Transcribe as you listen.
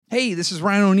Hey, this is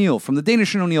Ryan O'Neill from the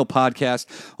Danish and O'Neill podcast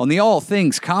on the All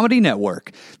Things Comedy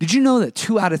Network. Did you know that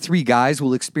 2 out of 3 guys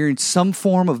will experience some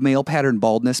form of male pattern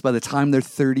baldness by the time they're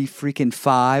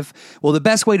 5? Well, the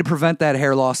best way to prevent that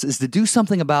hair loss is to do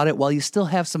something about it while you still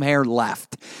have some hair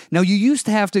left. Now, you used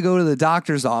to have to go to the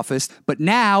doctor's office, but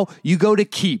now you go to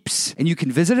Keeps, and you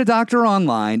can visit a doctor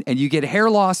online, and you get hair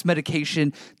loss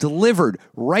medication delivered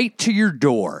right to your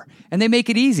door. And they make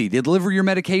it easy. They deliver your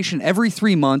medication every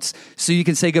 3 months, so you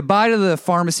can say goodbye to the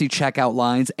pharmacy checkout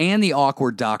lines and the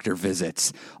awkward doctor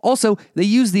visits. Also, they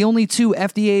use the only 2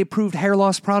 FDA-approved hair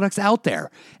loss products out there.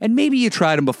 And maybe you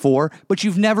tried them before, but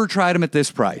you've never tried them at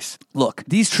this price. Look,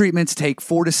 these treatments take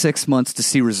 4 to 6 months to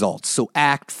see results, so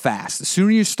act fast. The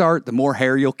sooner you start, the more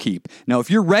hair you'll keep. Now, if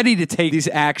you're ready to take these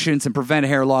actions and prevent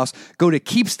hair loss, go to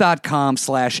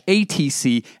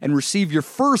keeps.com/ATC and receive your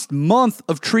first month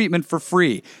of treatment for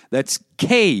free. That's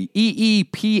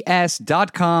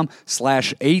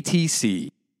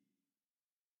KEEPS.com/ATC.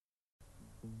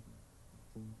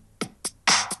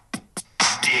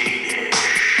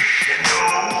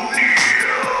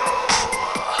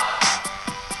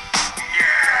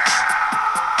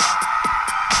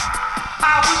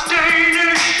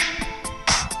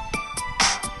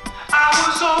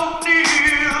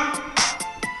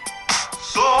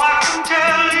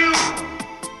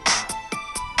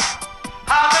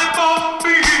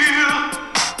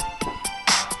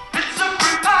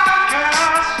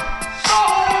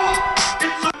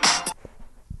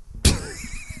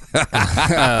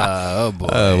 Oh,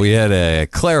 boy. We had a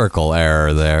clerical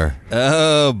error there.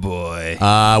 Oh, boy.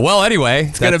 Well, anyway.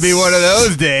 It's going to be one of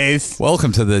those days.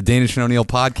 Welcome to the Danish and O'Neill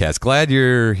podcast. Glad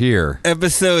you're here.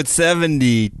 Episode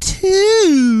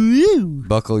 72.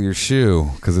 Buckle your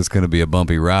shoe, because it's going to be a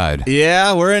bumpy ride.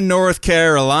 Yeah, we're in North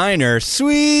Carolina.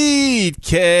 Sweet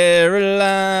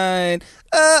Caroline.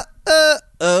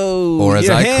 Or as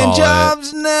your I hand call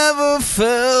jobs never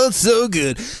felt so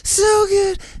good. So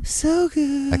good, so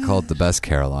good. I call it the best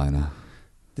Carolina.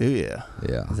 Do you?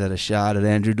 Yeah. Is that a shot at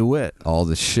Andrew DeWitt? All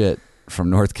the shit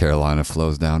from North Carolina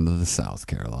flows down to the South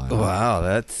Carolina. Wow,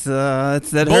 that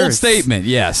bold hurts. Statement,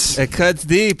 yes. It cuts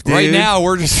deep, dude. Right now,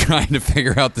 we're just trying to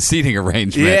figure out the seating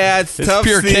arrangement. Yeah, it's tough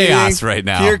pure seating. chaos right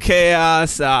now. Pure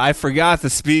chaos. I forgot the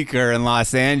speaker in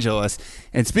Los Angeles.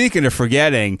 And speaking of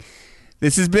forgetting,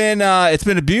 this has been it's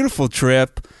been a beautiful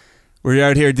trip. We're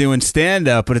out here doing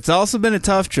stand-up, but it's also been a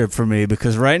tough trip for me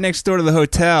because right next door to the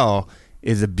hotel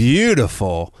is a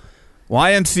beautiful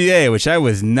YMCA, which I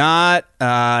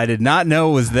did not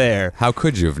know was there. How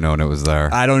could you have known it was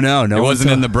there? I don't know. No, it wasn't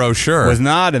in the brochure. It was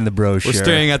not in the brochure. We're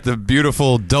staying at the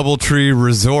beautiful Doubletree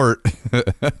Resort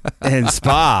and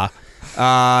Spa.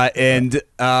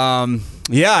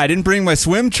 Yeah, I didn't bring my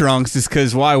swim trunks just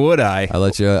because why would I?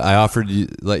 I offered you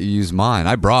let you use mine.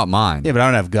 I brought mine. Yeah, but I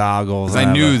don't have goggles.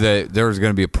 I knew that there was going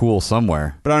to be a pool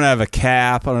somewhere. But I don't have a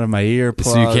cap. I don't have my earplugs.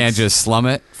 So you can't just slum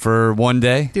it for one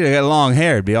day? Dude, I got long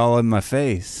hair. It'd be all in my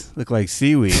face. Look like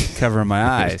seaweed covering my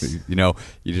eyes. You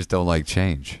just don't like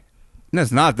change. No,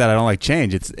 it's not that I don't like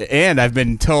change. And I've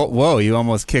been told, whoa, you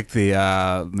almost kicked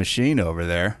the machine over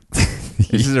there.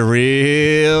 This is a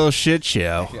real shit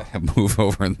show. You gotta move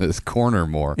over in this corner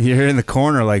more. You're in the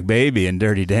corner like Baby in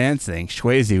Dirty Dancing.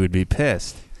 Swayze would be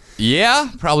pissed. Yeah,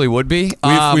 probably would be. We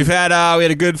had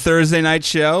a good Thursday night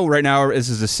show. Right now, this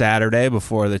is a Saturday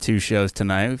before the 2 shows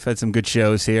tonight. We've had some good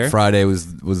shows here. Friday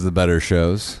was the better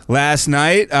shows. Last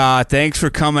night, thanks for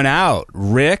coming out.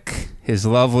 Rick, his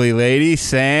lovely lady,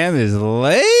 Sam, his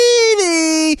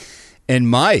lady, and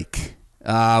Mike.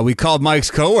 We called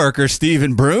Mike's coworker,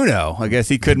 Steven Bruno. I guess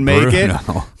he couldn't make it.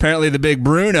 Apparently, the big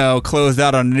Bruno closed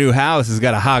out on a new house. He's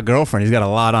got a hot girlfriend. He's got a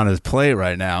lot on his plate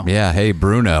right now. Yeah, hey,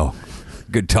 Bruno.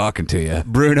 Good talking to you.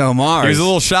 Bruno Mars. He was a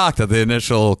little shocked at the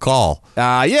initial call.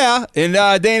 Yeah, and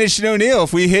Danish and O'Neill,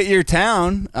 if we hit your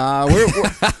town,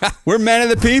 we're men of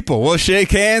the people. We'll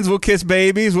shake hands, we'll kiss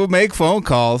babies, we'll make phone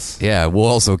calls. Yeah, we'll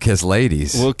also kiss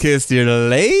ladies. We'll kiss your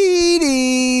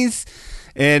ladies.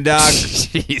 And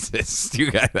Jesus,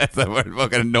 you got that's the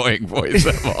fucking annoying voice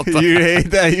of all time. You hate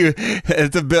that?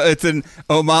 It's an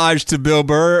homage to Bill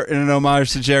Burr and an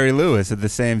homage to Jerry Lewis at the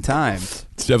same time.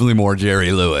 It's definitely more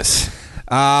Jerry Lewis.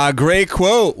 Great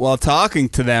quote while talking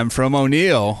to them from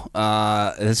O'Neill.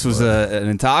 This was an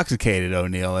intoxicated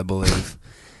O'Neill, I believe.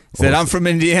 Said, "I'm from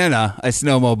Indiana. I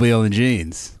snowmobile in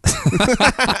jeans."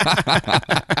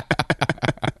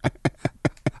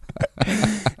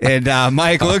 And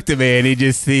Mike looked at me, and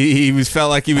he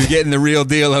felt like he was getting the real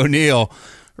deal O'Neill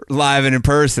live and in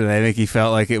person. I think he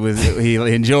felt like he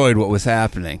enjoyed what was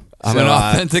happening. I'm an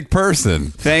authentic person.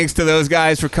 Thanks to those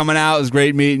guys for coming out. It was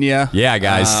great meeting you. Yeah,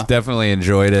 guys, definitely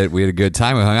enjoyed it. We had a good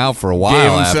time. We hung out for a while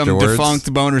Gave him afterwards. some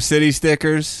defunct Boner City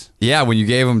stickers. Yeah, when you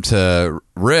gave them to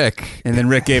Rick. And then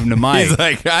Rick gave them to Mike. He's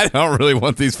like, I don't really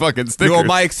want these fucking stickers. Well,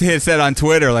 Mike had said on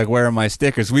Twitter, like, where are my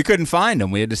stickers? We couldn't find them.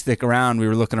 We had to stick around. We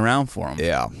were looking around for them.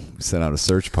 Yeah, we sent out a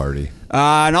search party.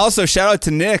 And also, shout out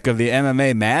to Nick of the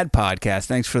MMA Mad podcast.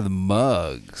 Thanks for the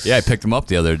mugs. Yeah, I picked them up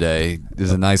the other day. It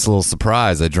was a nice little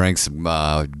surprise. I drank some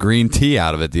green tea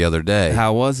out of it the other day.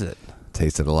 How was it?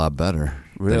 Tasted a lot better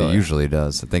than Really? it usually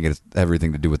does. I think it's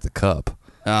everything to do with the cup.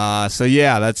 So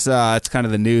yeah, that's kind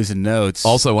of the news and notes.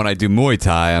 Also, when I do Muay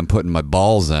Thai, I'm putting my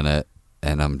balls in it,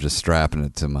 and I'm just strapping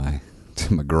it to my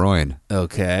groin.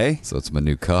 Okay, So it's my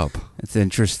new cup. it's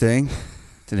interesting.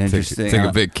 It's an interesting. Take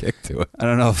a big kick to it. I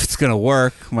don't know if it's gonna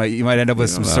work. You might end up with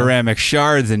some ceramic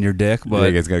shards in your dick, I but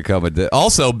think it's gonna come.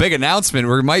 Also, big announcement: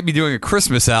 we might be doing a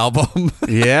Christmas album.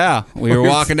 yeah, we were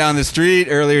walking down the street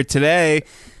earlier today,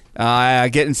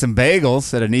 getting some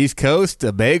bagels at an East Coast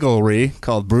bagelry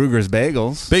called Brugger's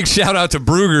Bagels. Big shout out to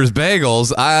Brugger's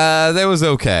Bagels. That was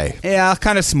okay. Yeah,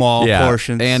 kind of small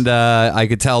portions. And I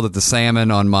could tell that the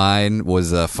salmon on mine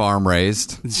was farm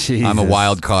raised. Jesus. I'm a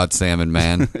wild caught salmon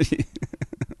man,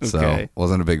 Okay. so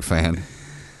wasn't a big fan.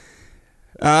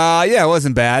 Yeah, it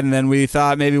wasn't bad. And then we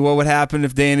thought maybe what would happen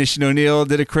if Danish and O'Neill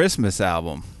did a Christmas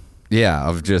album. Yeah,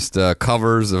 of just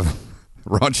covers of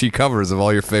raunchy covers of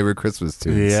all your favorite Christmas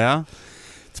tunes. Yeah.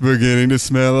 It's beginning to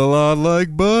smell a lot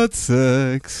like butt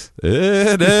sex.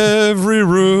 In every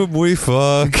room we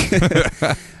fuck.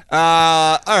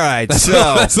 All right, so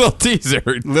That's a little teaser.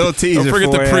 Little teaser. Don't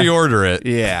forget for to ya. pre-order it.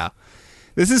 Yeah.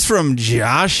 This is from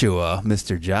Joshua,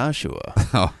 Mr.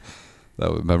 Joshua.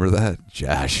 Oh, remember that?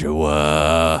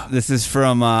 Joshua. This is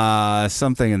from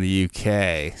something in the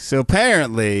UK. So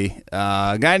apparently,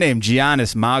 a guy named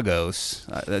Giannis Magos,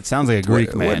 that sounds like a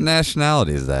Greek man. What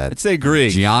nationality is that? It's a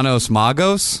Greek. Giannos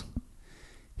Magos?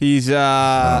 He's,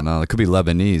 I don't know. It could be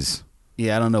Lebanese.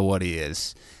 yeah, I don't know what he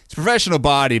is. He's a professional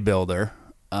bodybuilder,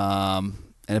 and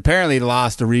apparently he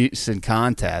lost a recent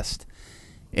contest,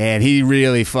 and he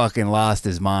really fucking lost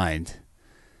his mind.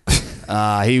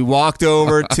 He walked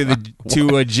over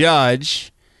to a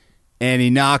judge, and he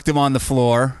knocked him on the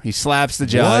floor. He slaps the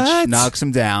judge, What? knocks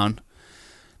him down.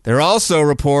 There are also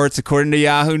reports, according to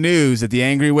Yahoo News, that the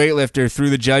angry weightlifter threw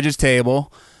the judge's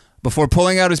table before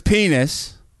pulling out his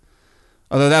penis,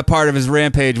 although that part of his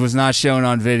rampage was not shown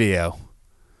on video.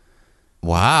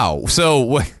 Wow.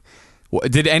 So,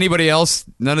 did anybody else,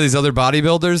 none of these other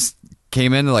bodybuilders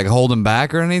came in to like hold him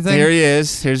back or anything? Here he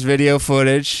is. Here's video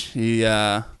footage.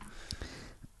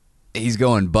 He's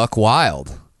going buck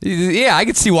wild. Yeah, I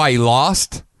could see why he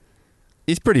lost.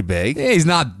 He's pretty big. Yeah, he's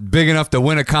not big enough to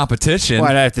win a competition. Well,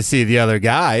 I'd have to see the other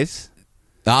guys.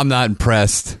 I'm not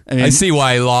impressed. I mean- I see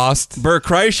why he lost. Bert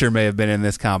Kreischer may have been in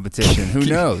this competition. Who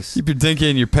knows? Keep your dinky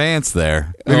in your pants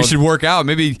there. Maybe you should work out.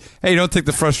 Maybe, hey, don't take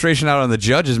the frustration out on the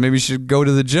judges. Maybe you should go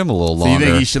to the gym a little So you longer.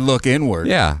 think he should look inward?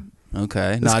 Yeah.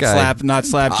 Okay. This Not guy-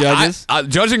 slap judges?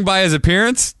 Judging by his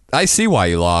appearance, I see why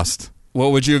he lost.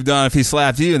 What would you have done if he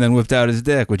slapped you and then whipped out his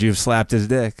dick? Would you have slapped his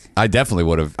dick? I definitely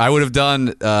would have. I would have done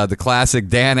the classic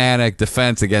Dan Anik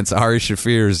defense against Ari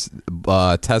Shafir's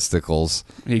testicles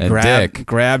He and dick.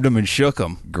 grabbed him and shook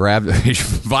him. He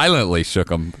violently shook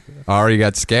him. Ari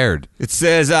got scared. It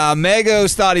says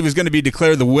Magos thought he was going to be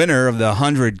declared the winner of the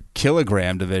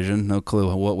 100-kilogram division. No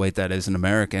clue what weight that is in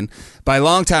American. By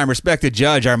longtime respected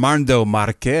judge Armando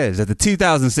Marquez at the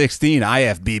 2016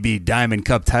 IFBB Diamond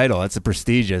Cup title. That's a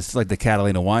prestigious. It's like the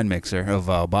Catalina wine mixer of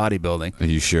bodybuilding. Are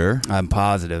you sure? I'm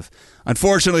positive.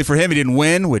 Unfortunately for him, he didn't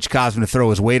win, which caused him to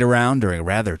throw his weight around during a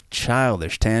rather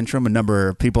childish tantrum. A number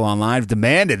of people online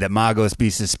demanded that Magos be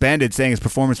suspended, saying his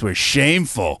performance was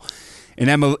shameful.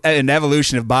 An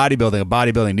evolution of bodybuilding, a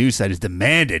bodybuilding news site, has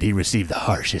demanded he receive the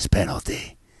harshest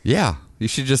penalty. Yeah. You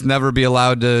should just never be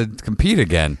allowed to compete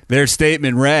again. Their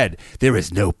statement read, "There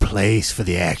is no place for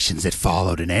the actions that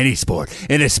followed in any sport,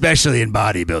 and especially in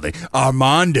bodybuilding.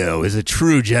 Armando is a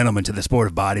true gentleman to the sport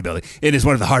of bodybuilding and is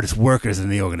one of the hardest workers in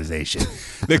the organization.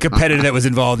 The competitor that was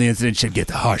involved in the incident should get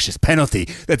the harshest penalty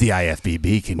that the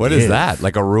IFBB can What give." is that?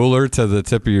 Like a ruler to the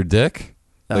tip of your dick?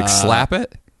 Like slap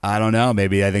it? I don't know.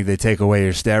 Maybe I think they take away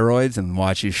your steroids and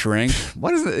watch you shrink.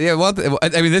 What is it? Yeah, well,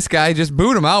 I mean, this guy just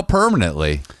boot him out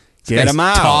permanently. Get him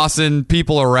out. Tossing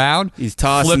people around. He's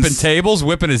tossing flipping tables,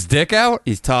 whipping his dick out.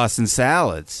 He's tossing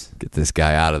salads. Get this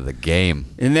guy out of the game.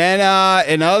 And then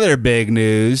in other big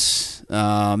news,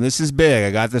 this is big.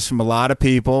 I got this from a lot of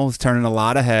people. It's turning a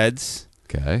lot of heads.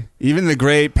 Okay. Even the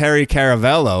great Perry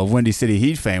Caravello of Windy City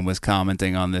Heat fame was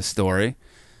commenting on this story.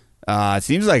 It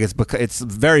seems like it's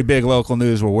very big local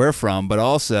news where we're from, but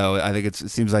also I think it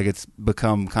seems like it's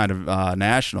become kind of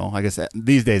national. I guess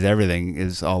these days everything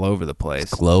is all over the place.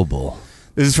 It's global.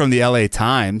 This is from the LA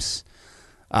Times.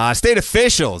 State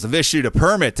officials have issued a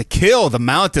permit to kill the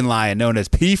mountain lion known as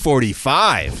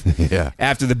P45 Yeah.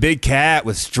 after the big cat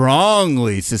was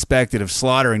strongly suspected of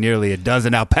slaughtering nearly a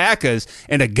dozen alpacas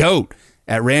and a goat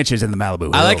at ranches in the Malibu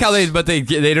Hills. I like how they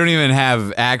don't even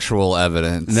have actual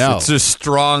evidence. No. It's just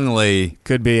strongly.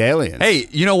 Could be aliens. Hey,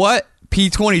 you know what?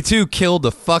 P22 killed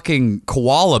a fucking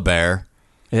koala bear,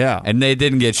 Yeah. and they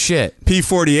didn't get shit.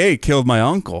 P48 killed my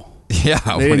uncle. Yeah,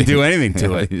 They didn't do anything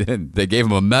to it. They gave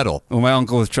him a medal. Well, my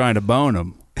uncle was trying to bone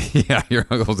him. Yeah, your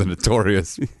uncle's a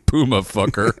notorious puma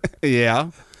fucker.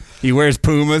 Yeah. He wears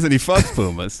pumas and he fucks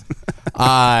pumas.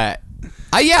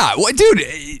 Yeah,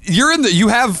 dude, you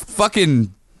have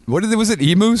fucking, was it,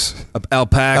 emus?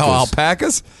 Alpacas. Oh,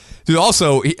 alpacas? Dude,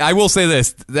 also, I will say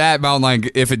this, that mountain lion,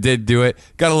 if it did do it,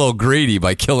 got a little greedy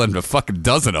by killing a fucking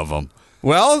dozen of them.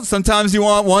 Well, sometimes you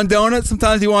want one donut,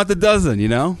 sometimes you want the dozen, you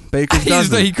know? Baker's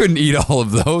dozen. He couldn't eat all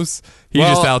of those. He's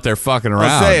just out there fucking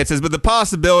around. It says, but the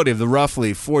possibility of the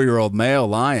roughly 4-year-old male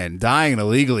lion dying in a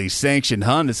legally sanctioned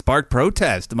hunt has sparked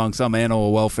protest among some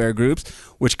animal welfare groups,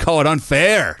 which call it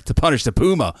unfair to punish the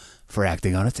puma for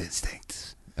acting on its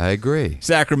instincts. I agree.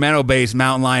 Sacramento-based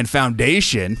Mountain Lion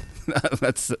Foundation,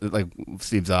 that's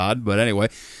seems odd, but anyway,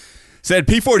 said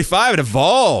P45 had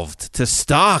evolved to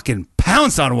stalk and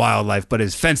pounce on wildlife, but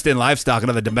his fenced-in livestock and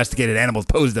other domesticated animals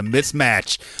posed a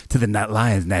mismatch to the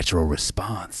lion's natural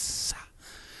response.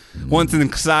 Once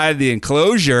inside the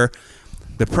enclosure,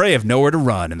 the prey have nowhere to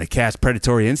run, and the cat's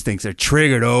predatory instincts are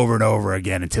triggered over and over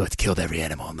again until it's killed every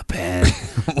animal in the pen.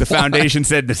 The foundation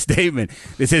said in a statement,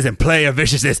 "This isn't play or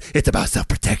viciousness, it's about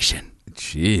self-protection."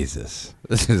 Jesus.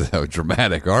 This is a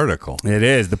dramatic article. It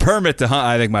is. The permit to hunt,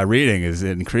 I think my reading is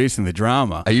increasing the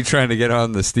drama. Are you trying to get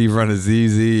on the Steve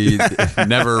Runazizi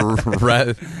never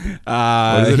read?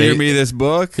 Hear Me This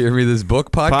Book? Hear Me This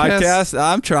Book podcast?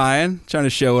 I'm trying to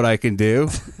show what I can do.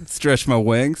 Stretch my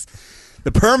wings.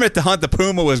 The permit to hunt the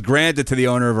puma was granted to the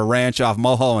owner of a ranch off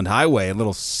Mulholland Highway and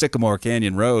Little Sycamore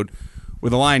Canyon Road, where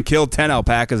the lion killed 10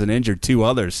 alpacas and injured 2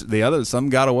 others. Some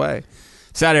got away.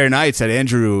 Saturday night, said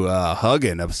Andrew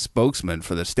Huggin, a spokesman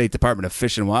for the State Department of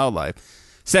Fish and Wildlife.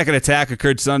 Second attack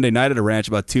occurred Sunday night at a ranch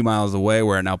about 2 miles away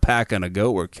where an alpaca and a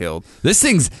goat were killed. This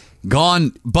thing's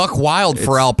gone buck wild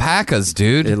for alpacas,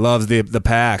 dude. It loves the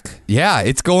pack. Yeah,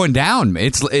 it's going down.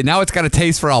 Now it's got a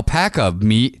taste for alpaca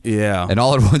meat. Yeah. And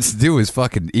all it wants to do is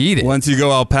fucking eat it. Once you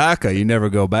go alpaca, you never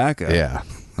go back. Yeah,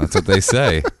 that's what they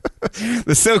say.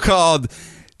 The so-called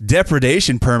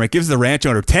depredation permit gives the ranch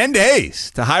owner 10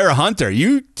 days to hire a hunter.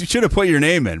 You should have put your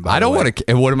name in. I don't want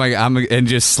to. What am I? And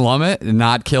just slum it and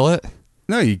not kill it.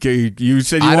 No, you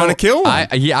said you want to kill one.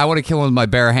 I want to kill one with my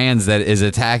bare hands that is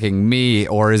attacking me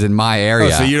or is in my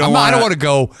area. So you don't I don't want to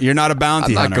go. You're not a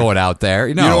bounty hunter. I'm not going out there.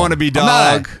 No, you don't want to be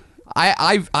dog.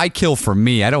 I kill for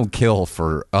me. I don't kill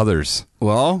for others.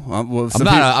 Well, I'm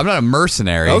not a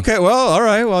mercenary. Okay, well, all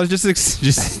right. Well, I was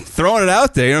just throwing it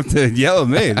out there. You don't have to yell at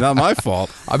me. It's not my fault.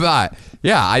 I'm not.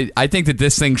 Yeah, I think that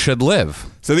this thing should live.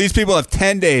 So these people have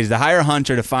 10 days to hire a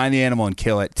hunter to find the animal and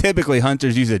kill it. Typically,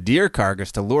 hunters use a deer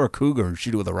carcass to lure a cougar and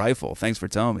shoot it with a rifle. Thanks for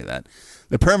telling me that.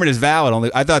 The permit is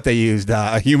valid. I thought they used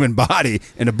a human body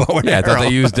and a bow and arrow.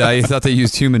 I thought they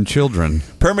used human children.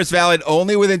 Permit's valid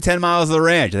only within 10 miles of the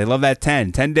ranch. They love that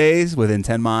 10. 10 days within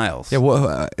 10 miles. Yeah,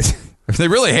 well, they're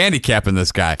really handicapping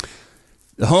this guy.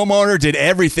 The homeowner did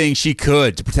everything she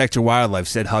could to protect her wildlife,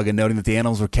 said Huggin, noting that the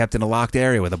animals were kept in a locked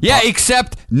area with a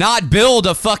except not build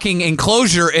a fucking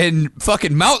enclosure in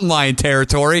fucking mountain lion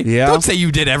territory. Yeah. Don't say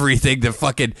you did everything to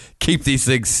fucking keep these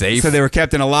things safe. So they were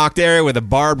kept in a locked area with a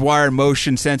barbed wire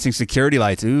motion sensing security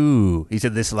lights. Ooh. He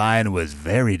said this lion was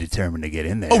very determined to get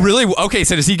in there. Oh, really? Okay,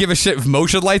 so does he give a shit if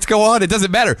motion lights go on? It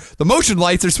doesn't matter. The motion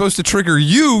lights are supposed to trigger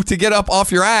you to get up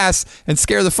off your ass and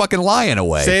scare the fucking lion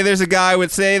away. Say there's a guy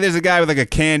with like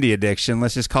a candy addiction.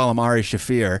 Let's just call him Ari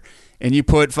Shafir. And you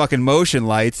put fucking motion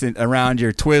lights around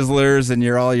your Twizzlers and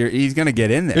he's going to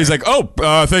get in there. He's like,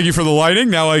 thank you for the lighting.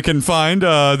 Now I can find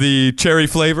the cherry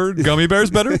flavored gummy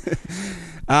bears better. It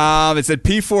said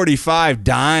P45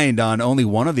 dined on only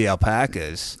one of the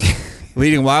alpacas,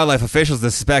 leading wildlife officials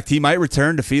to suspect he might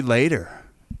return to feed later.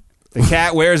 The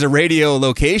cat wears a radio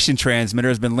location transmitter,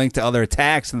 has been linked to other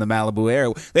attacks in the Malibu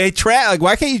area. They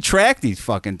why can't you track these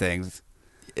fucking things?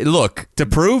 Look, to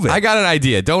prove it. I got an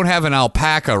idea. Don't have an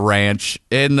alpaca ranch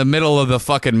in the middle of the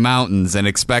fucking mountains and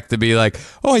expect to be like,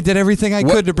 I did everything I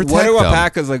could to protect them. What do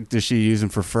alpacas, does she use them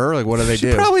for fur? What do they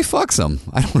do? She probably fucks them.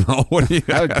 I don't know.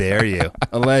 How dare you?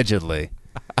 Allegedly.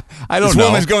 I don't This know.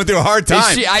 woman's going through a hard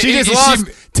time. She just lost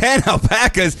 10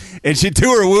 alpacas, and 2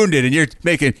 are wounded, and you're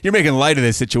making light of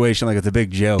this situation like it's a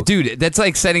big joke. Dude, that's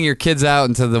like sending your kids out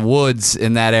into the woods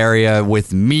in that area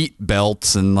with meat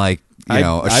belts and like,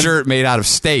 a shirt made out of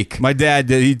steak. My dad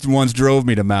he once drove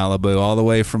me to Malibu all the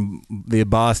way from the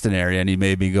Boston area, and he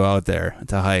made me go out there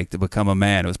to hike to become a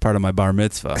man. It was part of my bar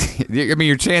mitzvah. I mean,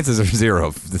 your chances are 0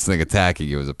 of this thing attacking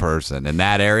you as a person. In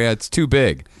that area, it's too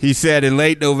big. He said in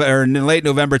late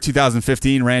November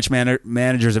 2015, ranch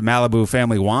managers at Malibu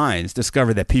Family Wines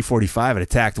discovered that P45 had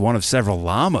attacked one of several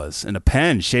llamas in a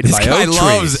pen shaded by oak trees. This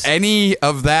guy loves any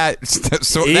of that,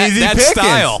 that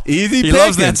style. He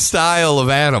loves that style of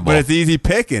animal. But it's easy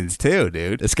pickings, too,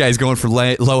 dude. This guy's going for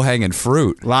low-hanging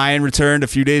fruit. Lion returned a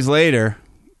few days later,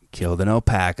 killed an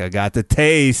alpaca, got the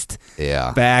taste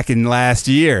back in last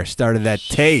year, started that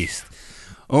taste.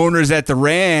 Owners at the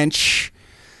ranch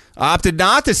opted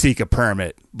not to seek a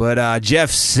permit, but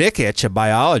Jeff Sikich, a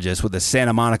biologist with the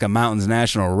Santa Monica Mountains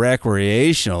National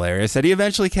Recreational Area, said he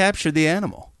eventually captured the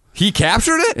animal. He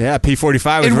captured it? Yeah,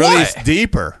 P45 was released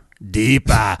deeper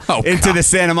into the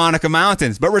Santa Monica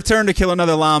Mountains, but returned to kill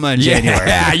another llama in January.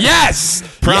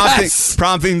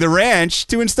 Prompting the ranch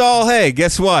to install, hey,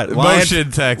 guess what?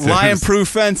 Motion detectors. Lion-proof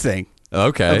fencing.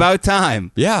 Okay. About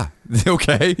time. Yeah.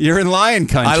 Okay. You're in lion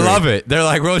country. I love it. They're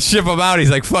like, we'll ship him out. He's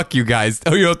like, fuck you guys.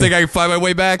 Oh, you don't think I can find my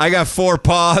way back? I got 4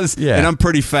 paws, and I'm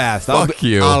pretty fast. Fuck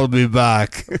you. I'll be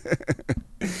back.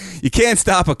 You can't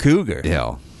stop a cougar.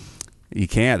 Yeah. You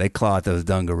can't. They claw at those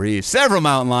dungarees. Several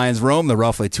mountain lions roam the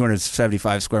roughly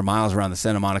 275 square miles around the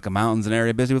Santa Monica Mountains, an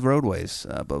area busy with roadways,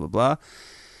 blah, blah, blah.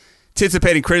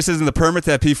 Anticipating criticism of the permit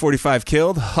that P45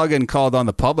 killed, Huggin called on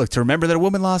the public to remember that a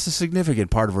woman lost a significant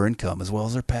part of her income as well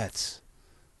as her pets.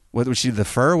 What was she, the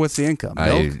fur? What's the income?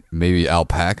 Milk? Maybe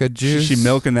alpaca juice? Is she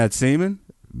milking that semen?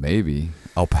 Maybe.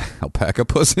 Alpaca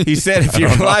pussy? He said, if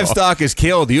your livestock is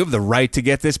killed, you have the right to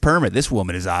get this permit. This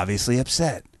woman is obviously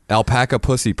upset. Alpaca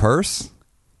pussy purse?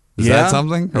 Is that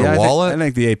something? Or wallet? I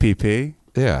think the APP.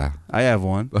 Yeah. I have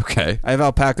one. Okay. I have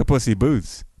alpaca pussy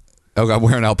boots. Oh, I'm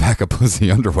wearing alpaca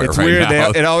pussy underwear it's right weird.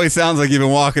 now. It always sounds like you've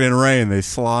been walking in rain. They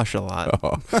slosh a lot.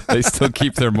 Oh, they still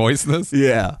keep their moistness?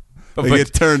 Yeah. They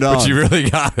get turned on. But you really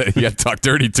got it. You got to talk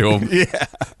dirty to them. Yeah.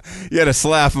 You got to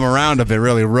slap them around a bit,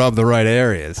 really rub the right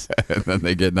areas. And then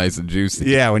they get nice and juicy.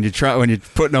 Yeah, when you're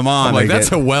putting them on. I'm like,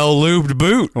 that's a well-lubed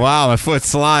boot. Wow, my foot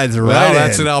slides right Well, in.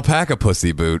 that's an alpaca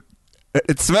pussy boot.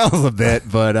 It smells a bit,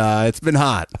 but it's been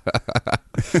hot.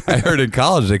 I heard in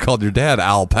college they called your dad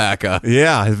Alpaca.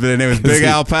 Yeah, his name was Big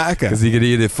Alpaca. Because he could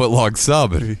eat a foot-long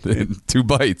sub in 2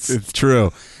 bites. It's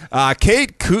true.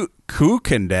 Kate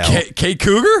Kuykendall. Kate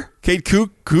Cougar? Kate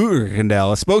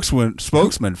Kuykendall, a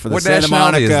spokesman for the what Santa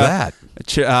nationality Monica.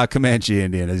 Is that? Comanche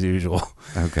Indian, as usual.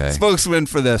 Okay. Spokesman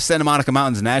for the Santa Monica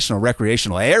Mountains National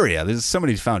Recreational Area. There's so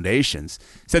many foundations.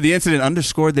 Said the incident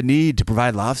underscored the need to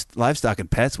provide livestock and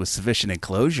pets with sufficient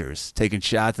enclosures. Taking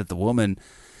shots at the woman.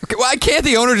 Okay, why can't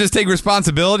the owner just take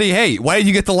responsibility? Hey, why did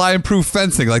you get the lion-proof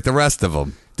fencing like the rest of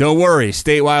them? Don't worry.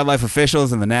 State wildlife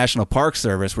officials and the National Park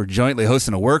Service were jointly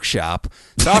hosting a workshop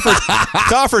to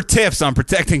offer tips on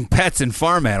protecting pets and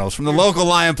farm animals from the local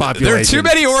lion population. There are too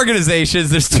many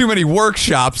organizations, there's too many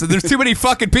workshops, and there's too many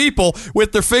fucking people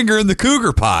with their finger in the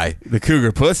cougar pie. The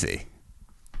cougar pussy.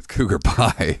 Cougar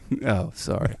pie. Oh,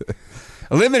 sorry.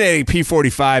 Eliminating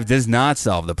P45 does not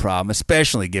solve the problem,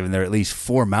 especially given there are at least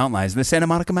 4 mountain lions in the Santa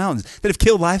Monica Mountains that have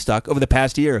killed livestock over the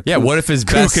past year. Yeah, what if his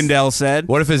Kuykendall said?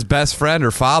 What if his best friend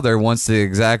or father wants to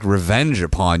exact revenge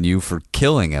upon you for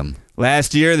killing him?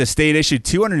 Last year, the state issued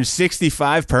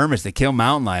 265 permits to kill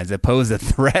mountain lions that pose a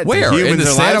threat to humans in the or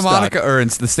Santa livestock, Monica or in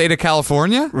the state of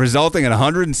California, resulting in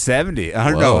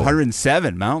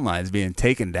 107 mountain lions being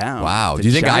taken down. Wow. Do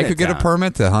you think I could get a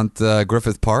permit to hunt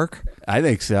Griffith Park? I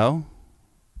think so.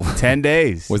 10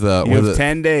 days. You have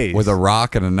 10 days. With a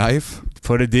rock and a knife?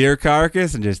 Put a deer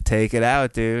carcass and just take it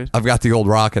out, dude. I've got the old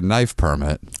rock and knife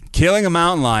permit. Killing a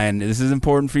mountain lion, this is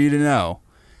important for you to know,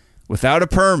 without a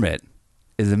permit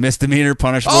is a misdemeanor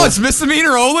punishable. Oh, it's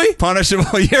misdemeanor only?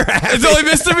 Punishable. You're happy. It's only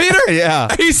misdemeanor? Yeah.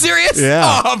 Are you serious?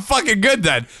 Yeah. Oh, I'm fucking good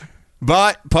then.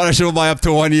 But punishable by up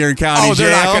to 1 year in county jail. Oh,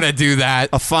 they're not going to do that.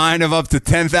 A fine of up to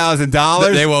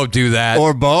 $10,000. They won't do that.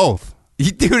 Or both.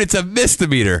 Dude, it's a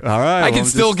misdemeanor. All right. I can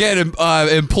still get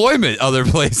employment other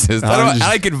places.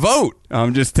 I can vote.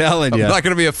 I'm just telling you. I'm not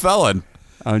going to be a felon.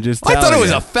 I'm just telling you. I thought it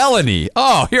was a felony.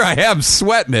 Oh, here I am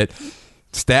sweating it.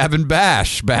 Stab and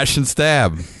bash. Bash and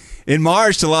stab. In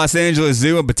March, the Los Angeles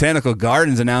Zoo and Botanical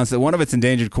Gardens announced that one of its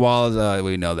endangered koalas,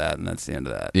 we know that, and that's the end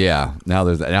of that. Yeah. Now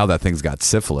that thing's got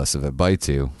syphilis if it bites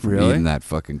you. Really? Eating that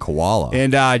fucking koala.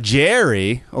 And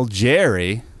Jerry,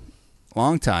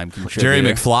 longtime contributor. Jerry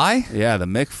McFly? Yeah, the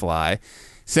McFly.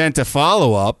 Sent a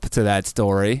follow-up to that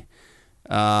story.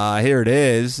 Here it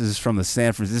is. This is from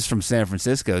San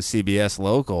Francisco, CBS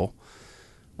Local.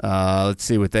 Let's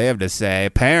see what they have to say.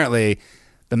 Apparently,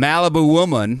 the Malibu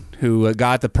woman who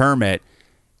got the permit,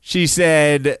 she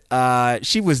said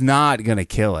she was not going to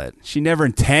kill it. She never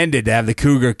intended to have the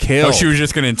cougar killed. Oh, she was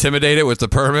just going to intimidate it with the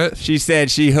permit? She said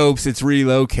she hopes it's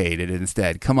relocated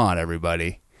instead. Come on,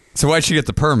 everybody. So why'd she get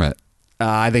the permit?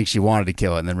 I think she wanted to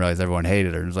kill it and then realized everyone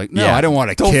hated her. And was like, no, I don't want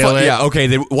to kill it. Yeah, okay.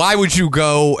 Then why would you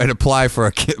go and apply for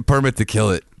a permit to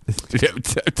kill it?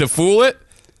 to fool it?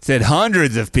 Said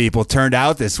hundreds of people turned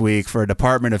out this week for a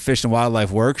Department of Fish and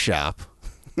Wildlife workshop.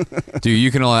 Dude,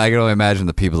 I can only imagine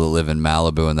the people that live in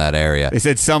Malibu in that area. They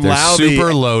said They're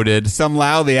super loaded. Some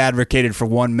loudly advocated for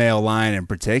one male lion in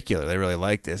particular. They really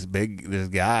like this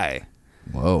guy.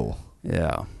 Whoa.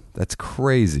 Yeah. That's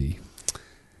crazy.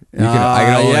 I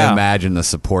can only imagine the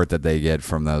support that they get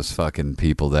from those fucking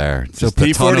people there. Just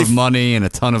a ton of money and a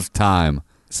ton of time.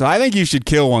 So I think you should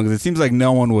kill one because it seems like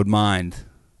no one would mind.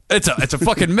 It's a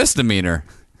fucking misdemeanor.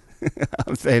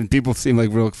 I'm saying people seem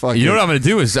like real fucking... You know what I'm going to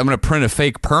do is I'm going to print a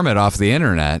fake permit off the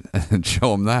internet and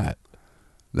show them that.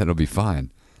 That'll be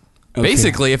fine. Okay.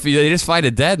 Basically, if they just find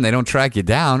it dead and they don't track you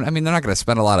down, I mean, they're not going to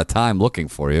spend a lot of time looking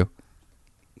for you.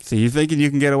 So you thinking you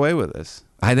can get away with this?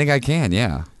 I think I can,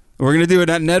 yeah. We're going to do a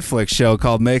Netflix show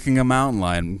called Making a Mountain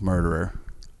Lion Murderer,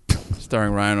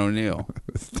 starring Ryan O'Neal.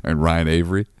 Starring Ryan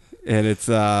Avery. And it's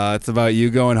about you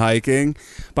going hiking.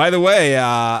 By the way,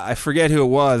 I forget who it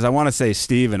was. I want to say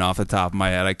Steven off the top of my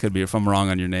head. I could be, if I'm wrong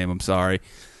on your name, I'm sorry.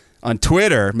 On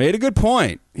Twitter, made a good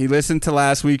point. He listened to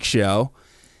last week's show,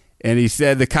 and he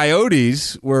said the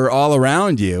coyotes were all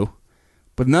around you,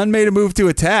 but none made a move to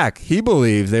attack. He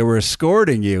believes they were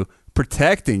escorting you,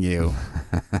 protecting you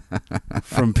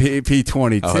from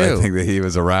P22. Oh, I think that he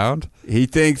was around? He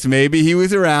thinks maybe he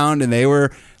was around, and they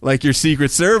were like your Secret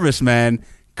Service men,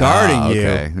 guarding you,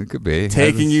 it could be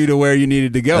taking you to where you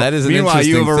needed to go. That is an Meanwhile,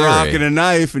 you have a theory. rock and a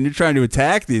knife, and you're trying to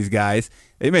attack these guys.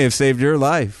 They may have saved your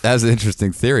life. That's an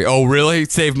interesting theory. Oh, really?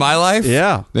 Saved my life?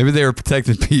 Yeah. Maybe they were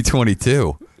protecting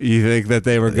P22. You think that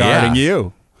they were guarding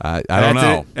you? I don't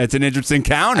know. That's an interesting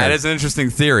counter. That is an interesting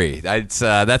theory. That's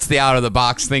the out of the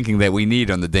box thinking that we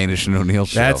need on the Danish and O'Neal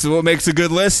show. That's what makes a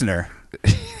good listener.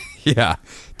 Yeah,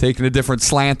 taking a different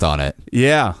slant on it.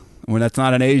 Yeah. Well, that's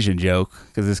not an Asian joke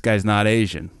because this guy's not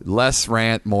Asian. Less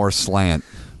rant, more slant.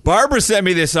 Barbara sent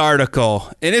me this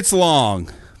article, and it's long,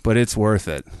 but it's worth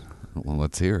it. Well,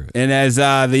 let's hear it. And as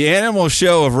the animal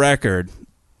show of record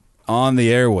on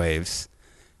the airwaves,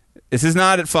 this is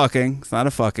not fucking. It's not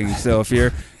a fucking. So if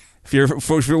you're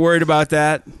worried about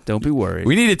that, don't be worried.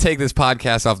 We need to take this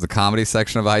podcast off the comedy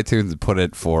section of iTunes and put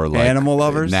it for like animal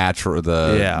lovers,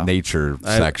 nature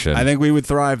section. I think we would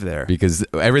thrive there because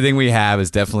everything we have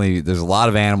is definitely there's a lot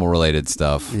of animal related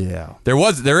stuff. Yeah,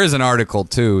 there is an article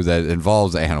too that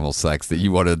involves animal sex that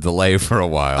you want to delay for a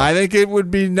while. I think it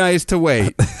would be nice to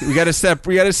wait. we got to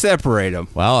separate them.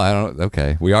 Well, I don't.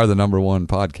 Okay, we are the #1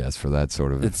 podcast for that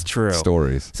sort of. It's true.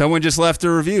 Stories. Someone just left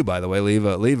a review, by the way. Leave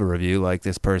a review like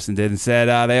this person did and said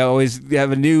they always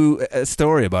have a new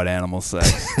story about animal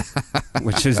sex,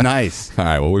 which is nice. All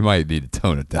right, well, we might need to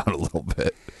tone it down a little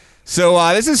bit. So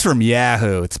this is from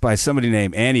Yahoo. It's by somebody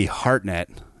named Annie Hartnett.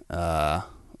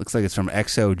 Looks like it's from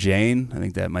XO Jane. I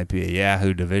think that might be a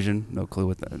Yahoo division. No clue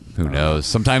what that. Who knows?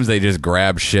 Sometimes they just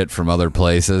grab shit from other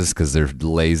places because they're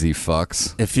lazy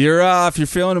fucks. If you're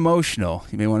feeling emotional,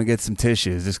 you may want to get some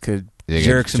tissues. This could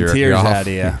jerk some tears out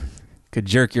of you. Could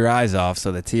jerk your eyes off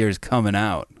so the tears coming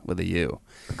out with a U.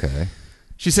 Okay.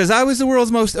 She says, I was the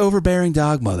world's most overbearing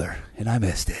dog mother, and I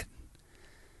missed it.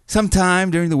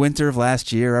 Sometime during the winter of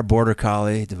last year, our border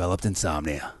collie developed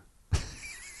insomnia.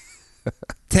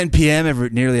 10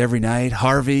 p.m. nearly every night,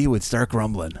 Harvey would start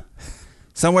grumbling.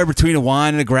 Somewhere between a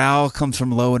whine and a growl comes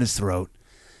from low in his throat.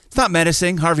 It's not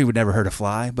menacing. Harvey would never hurt a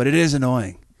fly, but it is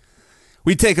annoying.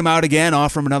 We'd take him out again,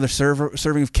 offer him another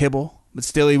serving of kibble, but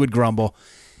still he would grumble.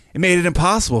 It made it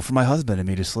impossible for my husband and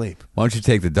me to sleep. Why don't you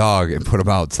take the dog and put him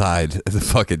outside the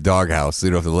fucking doghouse so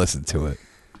you don't have to listen to it?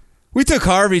 We took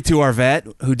Harvey to our vet,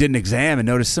 who did an exam and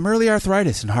noticed some early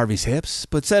arthritis in Harvey's hips,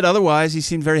 but said otherwise he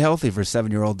seemed very healthy for a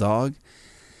 7-year-old dog.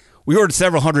 We ordered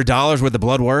several $100s worth of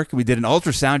blood work. We did an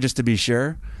ultrasound just to be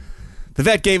sure. The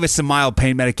vet gave us some mild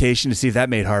pain medication to see if that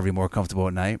made Harvey more comfortable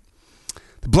at night.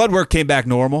 The blood work came back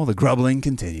normal. The grumbling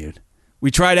continued. We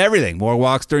tried everything. More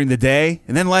walks during the day,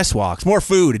 and then less walks. More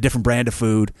food, a different brand of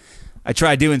food. I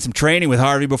tried doing some training with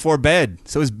Harvey before bed,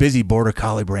 so his busy border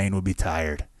collie brain would be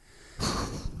tired.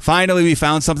 Finally, we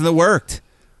found something that worked.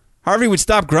 Harvey would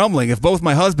stop grumbling if both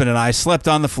my husband and I slept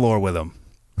on the floor with him.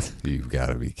 You've got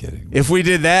to be kidding me. If we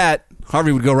did that,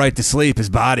 Harvey would go right to sleep, his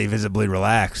body visibly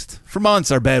relaxed. For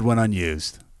months, our bed went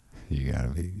unused.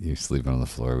 You're sleeping on the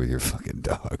floor with your fucking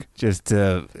dog. Just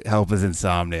to help his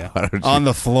insomnia. On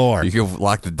the floor. You can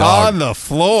lock the dog. On the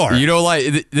floor. You know,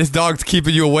 like, this dog's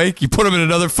keeping you awake. You put him in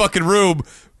another fucking room,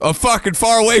 fucking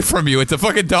far away from you. It's a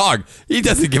fucking dog. He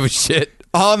doesn't give a shit.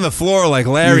 On the floor like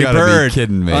Larry You gotta Bird. be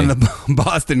kidding me. On the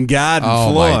Boston Garden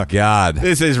Oh, floor. my God.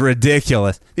 This is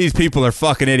ridiculous. These people are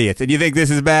fucking idiots. And you think this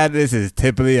is bad? This is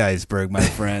tip of the iceberg, my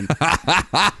friend.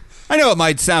 I know it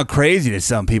might sound crazy to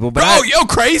some people, but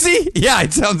crazy? Yeah,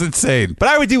 it sounds insane. But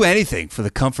I would do anything for the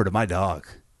comfort of my dog.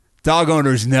 Dog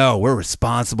owners know we're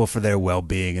responsible for their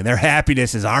well-being, and their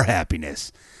happiness is our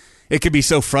happiness. It can be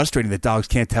so frustrating that dogs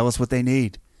can't tell us what they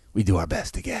need. We do our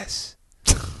best to guess.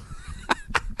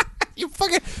 You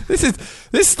fucking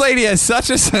this lady has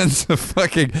such a sense of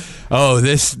fucking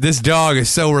this dog is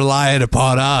so reliant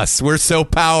upon us. We're so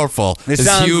powerful as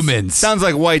humans. Sounds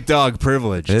like white dog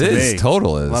privilege. It to is, me.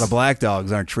 total is. A lot of black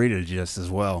dogs aren't treated just as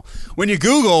well. When you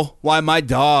Google why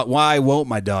won't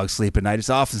my dog sleep at night, it's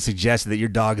often suggested that your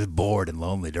dog is bored and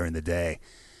lonely during the day.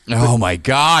 Oh my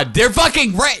God, they're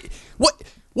fucking right.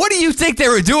 What do you think they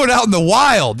were doing out in the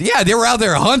wild? Yeah, they were out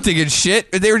there hunting and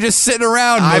shit. They were just sitting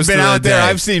around. I've been out there. Day.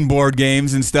 I've seen board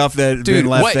games and stuff that have been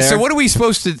left there. So what are we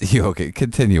supposed to? Okay,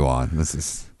 continue on.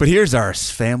 But here's our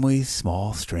family's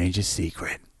small, strangest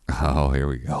secret. Oh, here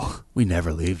we go. We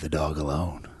never leave the dog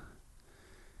alone.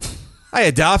 I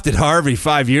adopted Harvey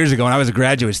 5 years ago when I was a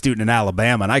graduate student in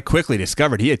Alabama, and I quickly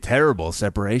discovered he had terrible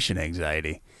separation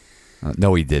anxiety.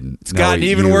 No, he didn't. It's gotten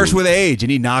even worse with age,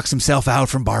 and he knocks himself out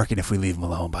from barking if we leave him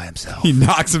alone by himself. He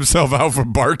knocks himself out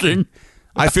from barking?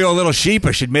 I feel a little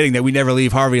sheepish admitting that we never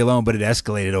leave Harvey alone, but it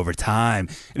escalated over time.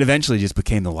 It eventually just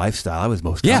became the lifestyle I was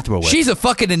most comfortable with. She's a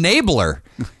fucking enabler.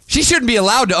 She shouldn't be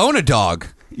allowed to own a dog.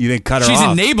 You think cut her she's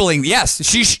off? She's enabling. Yes,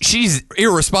 she's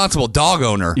irresponsible dog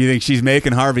owner. You think she's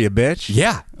making Harvey a bitch?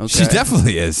 Yeah, okay. She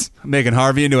definitely is. Making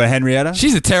Harvey into a Henrietta?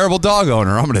 She's a terrible dog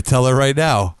owner. I'm going to tell her right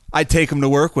now. I'd take him to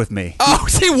work with me. Oh,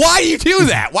 see, why do you do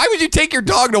that? Why would you take your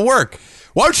dog to work?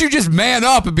 Why don't you just man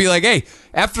up and be like, hey,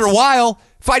 after a while,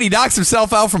 if he knocks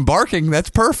himself out from barking, that's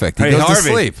perfect. He goes Harvey, to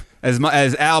sleep.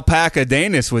 As Alpaca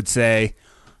Danis would say,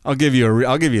 I'll give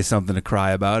you something to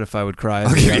cry about if I would cry.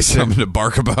 I'll give you something to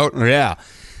bark about. Yeah.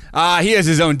 He has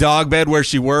his own dog bed where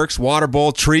she works, water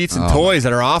bowl, treats, and toys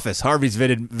at her office. Harvey's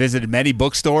visited many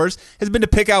bookstores, has been to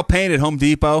pick out paint at Home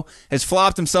Depot, has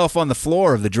flopped himself on the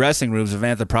floor of the dressing rooms of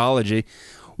Anthropology.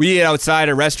 We eat outside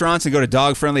at restaurants and go to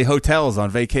dog-friendly hotels on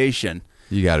vacation.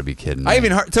 You got to be kidding me. I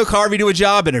even took Harvey to a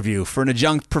job interview for an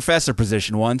adjunct professor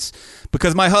position once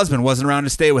because my husband wasn't around to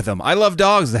stay with him. I love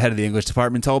dogs, the head of the English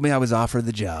department told me. I was offered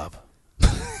the job.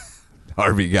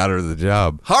 Harvey got her the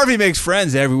job. Harvey makes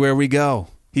friends everywhere we go.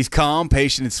 He's calm,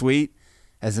 patient, and sweet,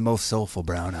 has the most soulful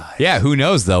brown eyes. Yeah, who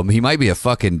knows, though? He might be a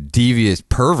fucking devious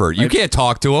pervert. You can't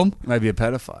talk to him. Might be a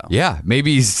pedophile. Yeah,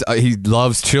 maybe he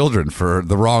loves children for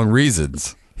the wrong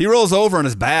reasons. He rolls over on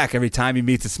his back every time he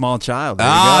meets a small child.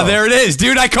 There it is.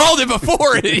 Dude, I called it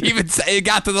before it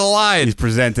got to the line. He's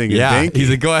presenting his dinky. He's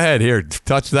like, go ahead, here,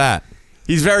 touch that.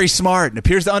 He's very smart and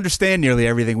appears to understand nearly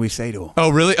everything we say to him.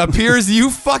 Oh, really? Appears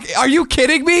are you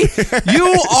kidding me?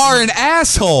 You are an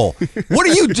asshole. What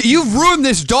are you? You've ruined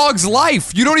this dog's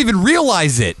life. You don't even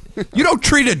realize it. You don't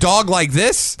treat a dog like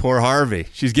this. Poor Harvey.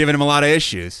 She's giving him a lot of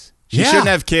issues. She shouldn't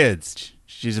have kids.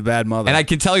 She's a bad mother. And I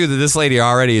can tell you that this lady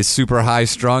already is super high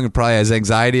strung and probably has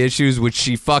anxiety issues, which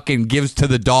she fucking gives to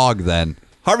the dog then.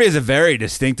 Harvey has a very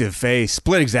distinctive face,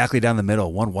 split exactly down the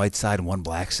middle, one white side and one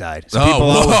black side. So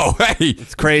hey,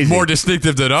 it's crazy. More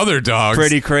distinctive than other dogs.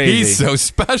 Pretty crazy. He's so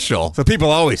special. So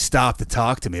people always stop to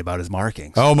talk to me about his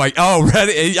markings.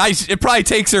 It probably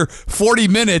takes her 40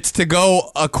 minutes to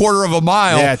go a quarter of a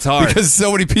mile. Yeah, it's hard. Because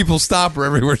so many people stop her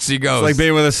everywhere she goes. It's like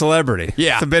being with a celebrity.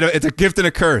 Yeah. It's a gift and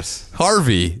a curse.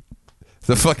 Harvey,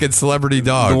 the fucking celebrity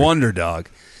dog. The wonder dog.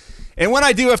 And when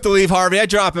I do have to leave Harvey, I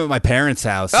drop him at my parents'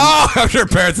 house. Oh, I'm sure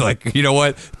parents are like, you know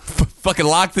what? Fucking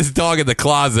lock this dog in the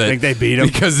closet. Think they beat him?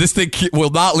 Because this thing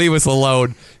will not leave us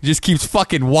alone. It just keeps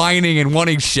fucking whining and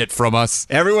wanting shit from us.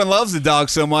 Everyone loves the dog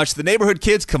so much, the neighborhood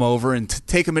kids come over and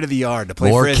take him into the yard to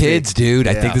play frisbee. More kids, dude.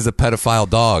 Yeah. I think there's a pedophile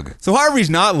dog. So Harvey's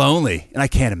not lonely, and I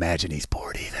can't imagine he's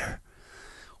bored either.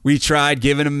 We tried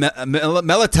giving him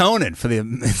melatonin for the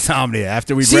insomnia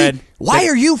after we read. Why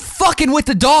are you fucking with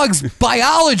the dog's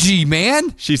biology,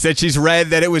 man? She said she's read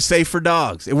that it was safe for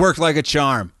dogs. It worked like a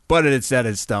charm, but it set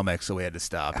his stomach, so we had to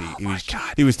stop.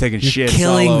 He was taking shit.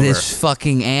 Killing this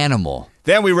fucking animal.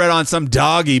 Then we read on some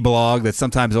doggy blog that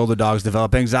sometimes older dogs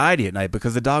develop anxiety at night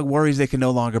because the dog worries they can no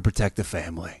longer protect the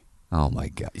family. Oh, my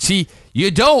God. See,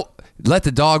 you don't. let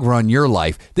the dog run your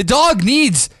life. The dog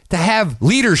needs to have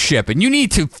leadership, and you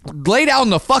need to lay down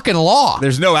the fucking law.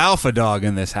 There's no alpha dog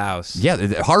in this house.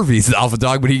 Yeah, Harvey's the alpha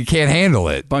dog, but he can't handle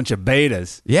it. Bunch of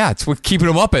betas. Yeah, it's what keeping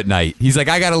him up at night. He's like,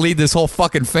 I got to lead this whole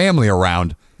fucking family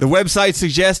around. The website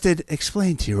suggested,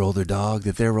 explain to your older dog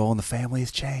that their role in the family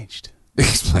has changed.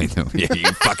 Explain to him. Yeah,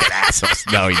 you fucking assholes.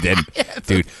 No, he didn't.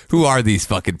 Dude, who are these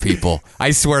fucking people?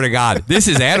 I swear to God, this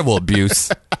is animal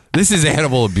abuse. This is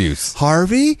animal abuse.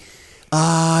 Harvey,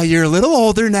 you're a little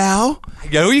older now.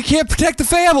 You can't protect the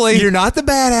family. You're not the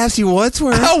badass you once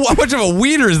were. How much of a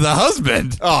wiener is the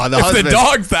husband? Oh, the if husband. The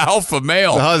dog's the alpha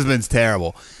male. The husband's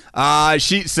terrible.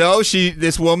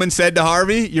 This woman said to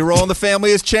Harvey, your role in the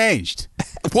family has changed.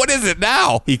 What is it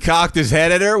now? He cocked his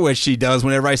head at her, which she does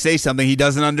whenever I say something he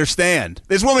doesn't understand.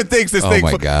 This woman thinks this thing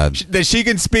that she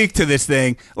can speak to this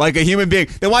thing like a human being.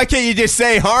 Then why can't you just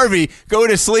say, Harvey, go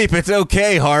to sleep? It's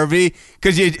okay, Harvey.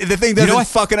 Because the thing doesn't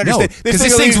fucking understand. No, because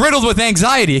this thing's riddled with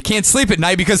anxiety. It can't sleep at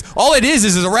night because all it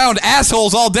is around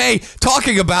assholes all day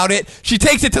talking about it. She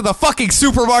takes it to the fucking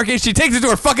supermarket. She takes it to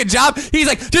her fucking job. He's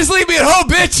like, just leave me at home,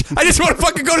 bitch. I just want to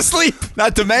fucking go to sleep.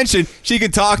 Not to mention, she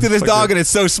can talk to this dog, and it's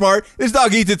so smart. This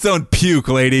dog eats its own puke,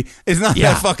 lady. It's not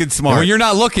that fucking smart. And when you're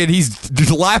not looking,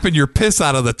 he's lapping your piss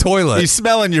out of the toilet. He's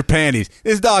smelling your panties.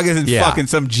 This dog isn't fucking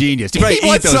some genius. He probably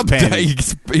eats those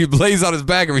panties. He lays on his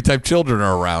back every time children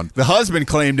are around. The husband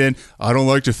claimed I don't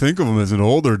like to think of him as an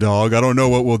older dog. I don't know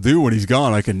what we'll do when he's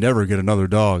gone. I can never get another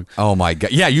dog. Oh, my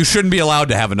God. Yeah, you shouldn't be allowed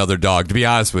to have another dog, to be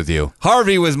honest with you.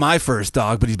 Harvey was my first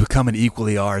dog, but he's becoming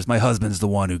equally ours. My husband's the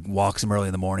one who walks him early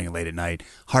in the morning and late at night.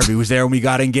 Harvey was there when we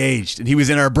got engaged, and he was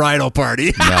in our bridal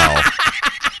party. No.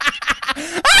 You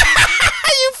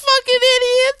fucking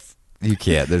idiots. You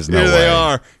can't. There's no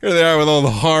way. Here they are with old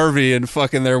Harvey and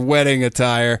fucking their wedding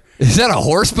attire. Is that a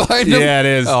horse behind them? Yeah, it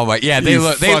is. Oh my! Yeah, they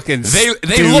look. They look.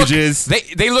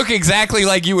 They look exactly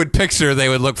like you would picture they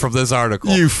would look from this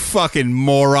article. You fucking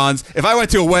morons! If I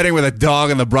went to a wedding with a dog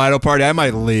in the bridal party, I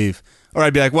might leave. Or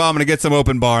I'd be like, well, I'm going to get some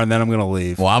open bar, and then I'm going to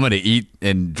leave. Well, I'm going to eat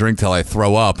and drink till I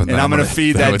throw up, and then I'm going to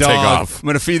feed that dog. I'm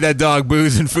going to feed that dog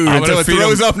booze and food until it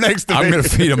throws up next to me. I'm going to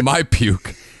feed him my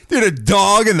puke. Dude, a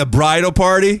dog in the bridal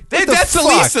party? That's the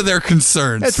least of their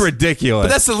concerns. That's ridiculous. But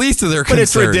that's the least of their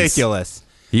concerns. But it's ridiculous.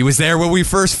 He was there when we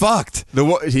first fucked.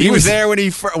 He was there when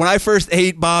I first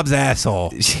ate Bob's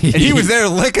asshole. And he was there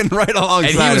licking right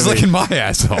alongside And he was licking my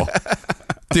asshole.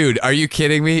 Dude, are you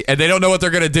kidding me? And they don't know what they're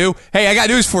going to do? Hey, I got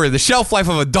news for you. The shelf life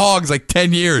of a dog's like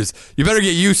 10 years. You better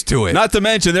get used to it. Not to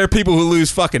mention, there are people who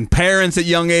lose fucking parents at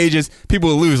young ages, people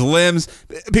who lose limbs,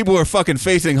 people who are fucking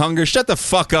facing hunger. Shut the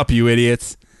fuck up, you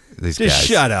idiots. Just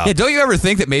shut up. Yeah, don't you ever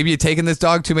think that maybe you're taking this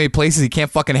dog too many places, he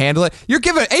can't fucking handle it? You're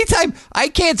giving anytime. I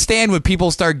can't stand when people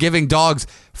start giving dogs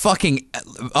fucking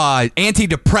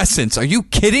antidepressants. Are you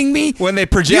kidding me? When they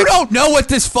project, you don't know what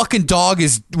this fucking dog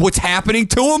is, what's happening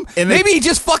to him. And maybe he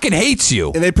just fucking hates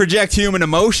you. And they project human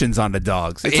emotions onto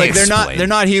dogs. It's like they're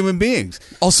not human beings.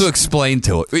 Also, explain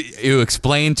to it. You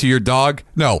explain to your dog?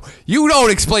 No, you don't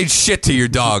explain shit to your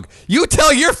dog. You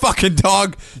tell your fucking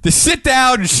dog to sit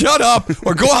down and shut up,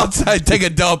 or go outside, take a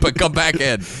dump, and come back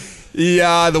in.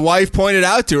 Yeah, the wife pointed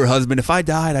out to her husband, if I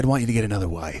died, I'd want you to get another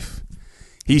wife.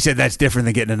 He said that's different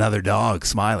than getting another dog,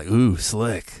 smiling. Ooh,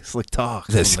 slick talk.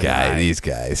 These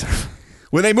guys.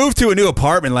 When they moved to a new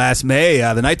apartment last May,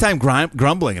 the nighttime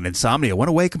grumbling and insomnia went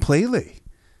away completely.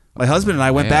 My husband and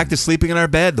I went back to sleeping in our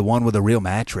bed, the one with a real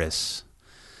mattress.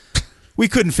 We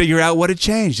couldn't figure out what had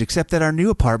changed, except that our new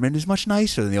apartment is much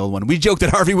nicer than the old one. We joked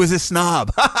that Harvey was a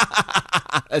snob.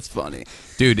 That's funny.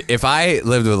 Dude, if I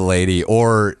lived with a lady,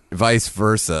 or vice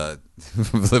versa,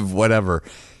 whatever,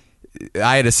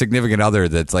 I had a significant other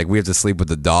that's like, we have to sleep with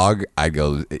the dog, I'd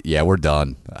go, yeah, we're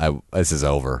done. This is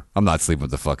over. I'm not sleeping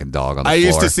with the fucking dog on the floor. I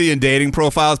used to see in dating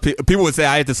profiles, people would say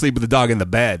I had to sleep with the dog in the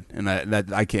bed, and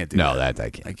I can't do that. No, that I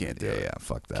can't. I can't do it. Yeah,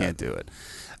 fuck that. Can't do it.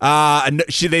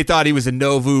 They thought he was a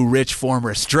Novu rich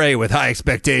former stray with high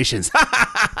expectations.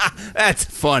 That's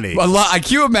funny. Well,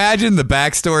 can you imagine the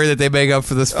backstory that they make up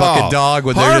for this fucking dog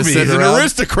when they're just sitting around? Harvey's an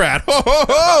aristocrat. Ho, ho,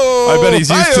 ho. I bet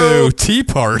he's used to tea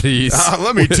parties.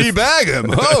 Let me teabag him.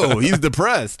 Oh, he's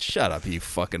depressed. Shut up, you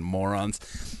fucking morons.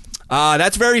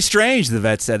 That's very strange, the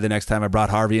vet said the next time I brought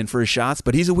Harvey in for his shots,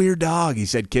 but he's a weird dog, he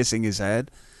said, kissing his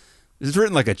head. It's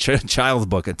written like a child's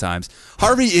book at times.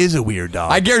 Harvey is a weird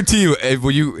dog. I guarantee you,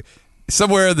 when you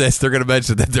somewhere in this, they're going to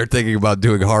mention that they're thinking about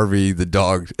doing Harvey the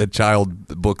dog, a child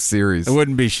book series. I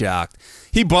wouldn't be shocked.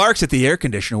 He barks at the air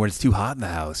conditioner when it's too hot in the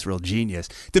house. Real genius.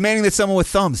 Demanding that someone with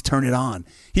thumbs turn it on.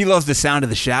 He loves the sound of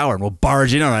the shower and will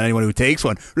barge in on anyone who takes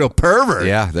one. Real pervert.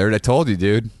 Yeah, I told you,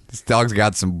 dude. This dog's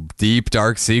got some deep,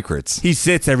 dark secrets. He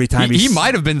sits every time He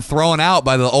might have been thrown out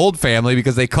by the old family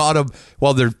because they caught him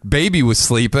while their baby was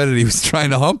sleeping and he was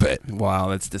trying to hump it. Wow,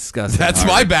 that's disgusting. That's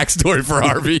my backstory for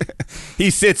Harvey.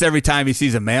 He sits every time he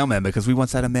sees a mailman because we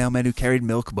once had a mailman who carried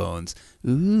milk bones.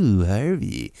 Ooh,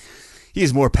 Harvey. He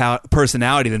has more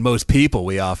personality than most people.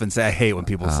 We often say. I hate when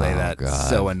people say that. God.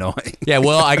 So annoying. Yeah,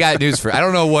 well, I got news for I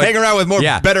don't know what. Hang around with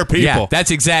better people. Yeah, that's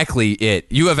exactly it.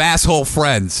 You have asshole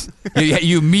friends.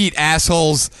 You meet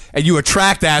assholes and you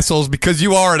attract assholes because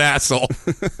you are an asshole.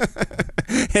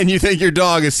 And you think your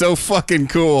dog is so fucking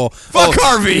cool. Fuck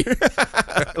Harvey.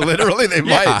 Literally, they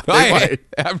might. They might.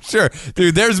 I'm sure.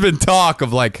 Dude, there's been talk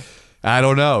of like, I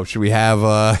don't know. Should we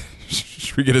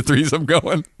get a threesome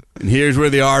going? And here's where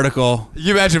the article.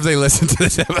 You imagine if they listen to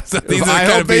this episode? These are the I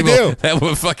kind hope of they people do. That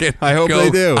would fucking I hope go they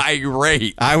do.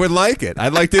 irate. I would like it.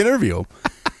 I'd like to interview him.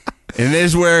 And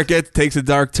this is where it takes a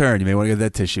dark turn. You may want to get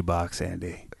that tissue box,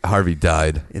 Andy. Harvey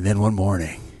died. And then one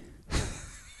morning,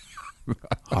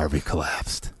 Harvey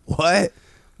collapsed. What?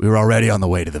 We were already on the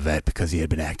way to the vet because he had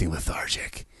been acting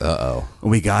lethargic. Uh-oh.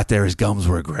 When we got there, his gums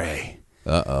were gray.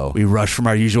 Uh-oh. We rushed from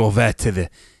our usual vet to the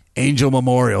Angel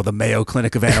Memorial, the Mayo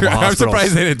Clinic of Animal I'm Hospitals.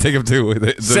 surprised they didn't take him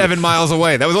to 7 miles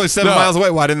away. That was only 7 miles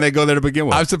away. Why didn't they go there to begin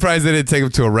with? I'm surprised they didn't take him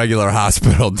to a regular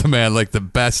hospital and demand like the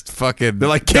best fucking. They're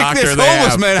like, kick doctor this they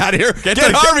homeless have. man out of here. Get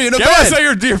Harvey in a Give us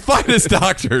bed. your finest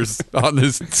doctors on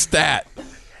this stat.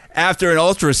 After an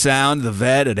ultrasound, the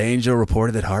vet at Angel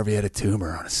reported that Harvey had a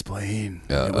tumor on his spleen.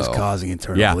 It was causing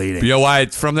internal bleeding. You know why?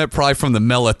 It's probably from the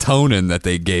melatonin that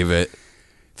they gave it.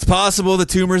 It's possible the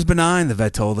tumor is benign, the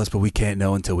vet told us, but we can't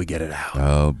know until we get it out.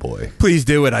 Oh, boy. Please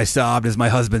do it, I sobbed as my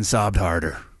husband sobbed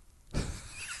harder.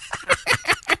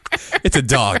 It's a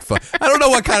dog. I don't know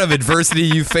what kind of adversity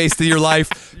you faced in your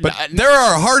life, but there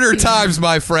are harder times,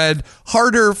 my friend.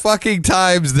 Harder fucking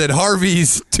times than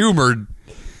Harvey's tumor.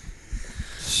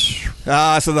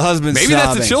 So the husband's Maybe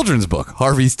sobbing. that's a children's book,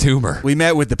 Harvey's tumor. We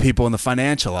met with the people in the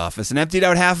financial office and emptied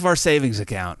out half of our savings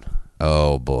account.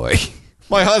 Oh, boy.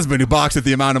 My husband, who balks at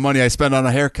the amount of money I spend on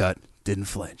a haircut, didn't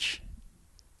flinch.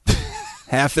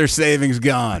 Half their savings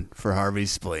gone for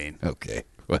Harvey's spleen. Okay,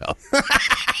 well.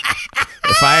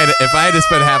 If I had to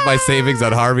spend half my savings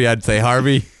on Harvey, I'd say,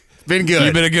 Harvey, Been good.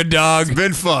 you've been a good dog. It's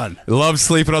been fun. Love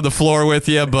sleeping on the floor with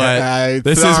you, but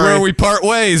this is sorry. where we part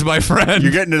ways, my friend.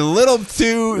 You're getting a little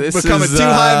too, This becoming is, too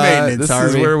high maintenance, This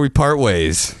Harvey. is where we part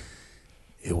ways.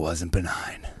 It wasn't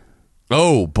benign.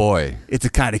 Oh, boy. It's a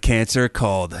kind of cancer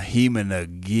called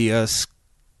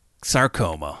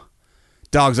hemangiosarcoma.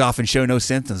 Dogs often show no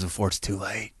symptoms before it's too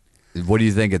late. What do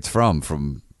you think it's from?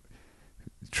 From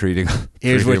treating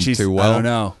Here's what him she's. too well? I don't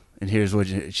know. And here's what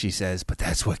she says. But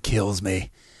that's what kills me.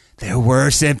 There were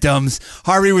symptoms.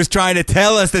 Harvey was trying to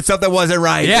tell us that something wasn't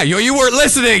right. Yeah, you weren't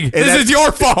listening. This is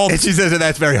your fault. And she says that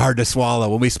that's very hard to swallow.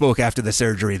 When we spoke after the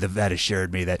surgery, the vet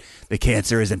assured me that the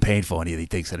cancer isn't painful, and he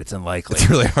thinks that it's unlikely. It's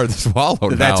really hard to swallow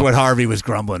now. That's what Harvey was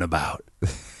grumbling about.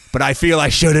 But I feel I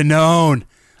should have known.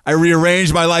 I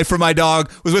rearranged my life for my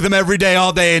dog, was with him every day,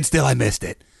 all day, and still I missed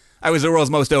it. I was the world's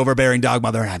most overbearing dog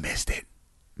mother, and I missed it.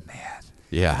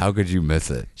 Yeah, how could you miss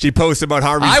it? She posted about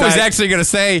Harvey's I was diet. actually going to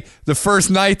say the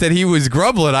first night that he was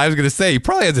grumbling, I was going to say he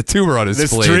probably has a tumor on his The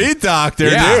spleen. street doctor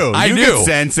Yeah, knew. I you knew. could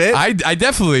sense it. I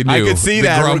definitely knew. I could see the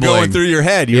that grumbling. going through your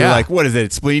head. You were Yeah. like, what is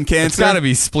it, spleen cancer? It's got to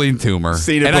be spleen tumor.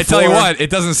 Seen it and I tell you before? what, it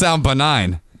doesn't sound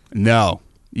benign. No.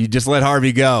 You just let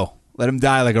Harvey go. Let him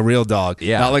die like a real dog.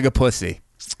 Yeah. Not like a pussy.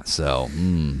 So,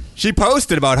 She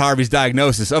posted about Harvey's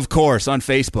diagnosis, of course, on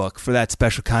Facebook for that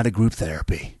special kind of group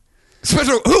therapy.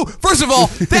 special who? First of all,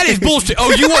 that is bullshit.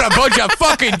 Oh, you want a bunch of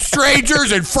fucking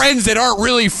strangers and friends that aren't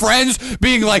really friends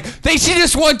being like,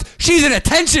 she's an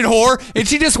attention whore and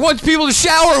she just wants people to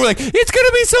shower. We're like, it's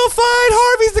gonna be so fun.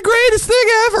 Harvey's the greatest thing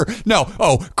ever. No,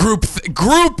 group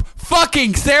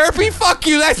fucking therapy. Fuck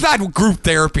you. That's not what group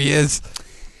therapy is.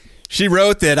 She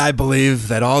wrote that I believe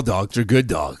that all dogs are good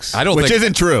dogs. Which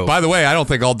isn't true. By the way, I don't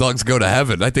think all dogs go to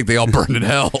heaven. I think they all burn in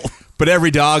hell. But every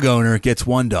dog owner gets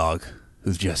one dog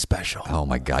who's just special. Oh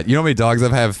my God! You know how many dogs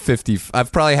I've had? 50.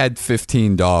 I've probably had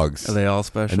 15 dogs. Are they all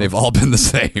special? And they've all been the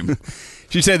same.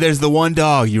 She said there's the one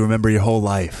dog you remember your whole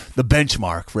life, the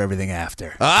benchmark for everything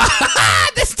after.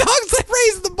 This dog's like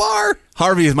raised the bar.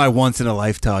 Harvey is my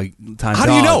once-in-a-lifetime dog. How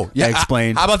do you know? I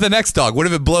explained. How about the next dog? What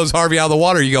if it blows Harvey out of the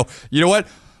water? You go, you know what?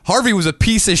 Harvey was a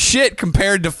piece of shit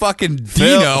compared to fucking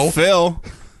Dino.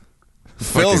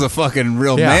 Phil's a fucking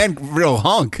real man, real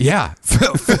hunk. Yeah.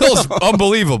 Phil's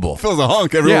unbelievable. Phil's a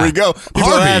hunk everywhere we go. People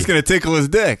are asking to tickle his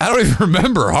dick. I don't even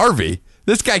remember Harvey.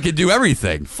 This guy can do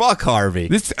everything. Fuck Harvey.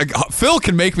 Phil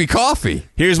can make me coffee.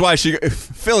 Here's why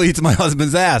Phil eats my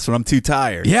husband's ass when I'm too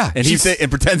tired. Yeah. And and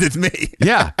pretends it's me.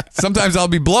 Yeah. Sometimes I'll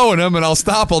be blowing him and I'll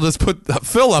stop. I'll just put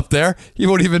Phil up there. He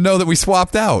won't even know that we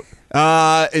swapped out.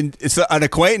 And it's an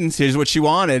acquaintance. Here's what she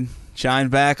wanted. Shine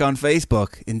back on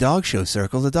Facebook. In dog show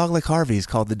circles, a dog like Harvey is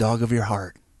called the dog of your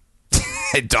heart.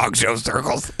 In dog show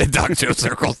circles. In dog show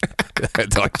circles.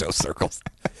 Dog show circles.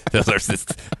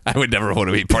 I would never want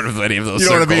to be part of any of those You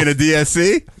don't circles. want to be in a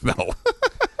DSC? No.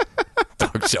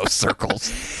 Dog show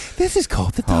circles. This is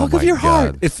called the dog of my your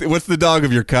heart. God. What's the dog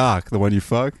of your cock? The one you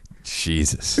fuck?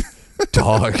 Jesus.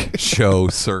 Dog show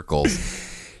circles.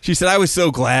 She said, I was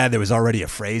so glad there was already a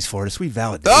phrase for it. A sweet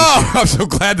validation. Oh, I'm so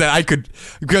glad that I could,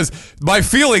 because my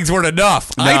feelings weren't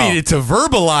enough. No. I needed to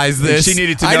verbalize this. She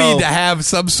needed to I know- need to have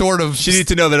some sort of She needed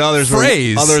to know that others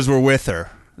were with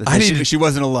her. That she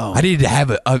wasn't alone. I needed to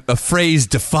have a phrase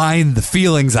define the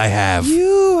feelings I have.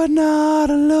 You are not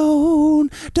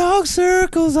alone. Dog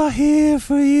circles are here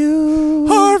for you.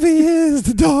 Harvey is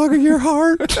the dog of your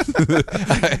heart.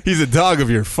 He's a dog of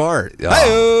your fart. Oh.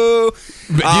 Hi-oh.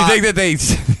 But do you think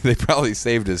that they probably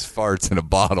saved his farts in a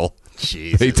bottle?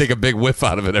 Jesus. They take a big whiff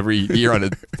out of it every year on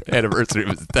the anniversary of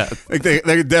his death. Like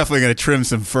they're definitely going to trim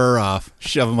some fur off,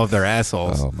 shove them up their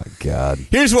assholes. Oh, my God.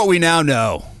 Here's what we now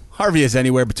know. Harvey has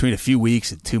anywhere between a few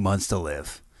weeks and 2 months to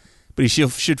live. But he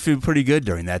should feel pretty good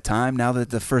during that time now that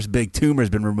the first big tumor has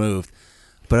been removed.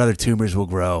 But other tumors will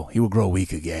grow. He will grow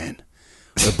weak again.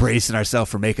 We're bracing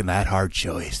ourselves for making that hard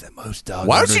choice that most dogs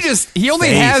Why don't you just, he only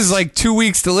has like 2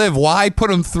 weeks to live. Why put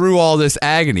him through all this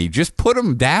agony? Just put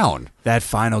him down. that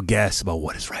final guess about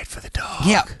what is right for the dog.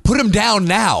 Yeah, put him down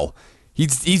now.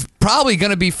 He's probably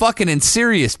going to be fucking in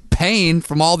serious pain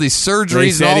from all these surgeries They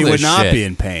and said all he this would not shit. be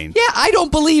in pain. Yeah, I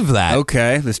don't believe that.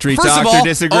 Okay, the street First doctor of all,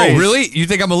 disagrees. oh, really? You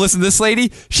think I'm going to listen to this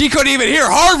lady? She couldn't even hear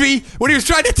Harvey when he was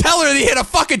trying to tell her that he had a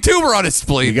fucking tumor on his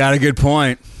spleen. You got a good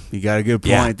point. You got a good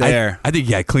point there. I think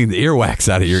you got to clean the earwax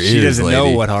out of your ears, She doesn't lady.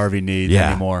 know what Harvey needs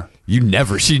anymore. She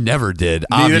never did,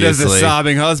 Neither does the obviously.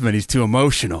 sobbing husband. He's too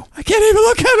emotional. I can't even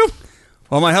look at him.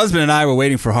 While my husband and I were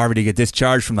waiting for Harvey to get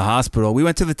discharged from the hospital, we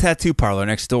went to the tattoo parlor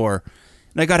next door,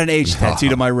 and I got an H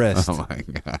tattooed on my wrist. Oh, my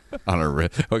God. On her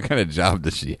wrist. What kind of job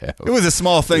does she have? It was a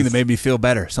small thing that made me feel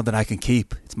better, something I can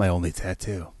keep. It's my only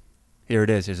tattoo. Here it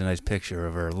is. Here's a nice picture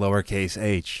of her lowercase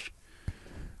h.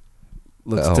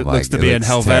 Looks to be in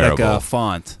Helvetica terrible.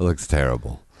 font. It looks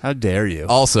terrible. How dare you?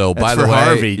 Also, That's by the for way,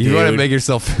 Harvey, you want to dude. make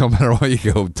yourself feel better while you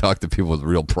go talk to people with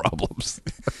real problems.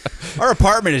 Our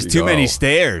apartment is too many go.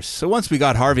 stairs. So once we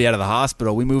got Harvey out of the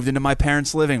hospital, we moved into my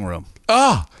parents' living room.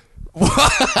 Oh,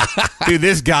 Dude,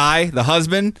 this guy, the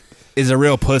husband, is a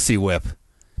real pussy whip.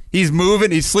 He's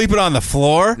moving. He's sleeping on the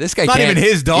floor. this guy not can't even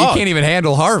his dog. He can't even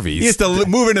handle Harvey's. He has to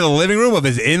move into the living room of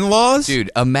his in-laws. Dude,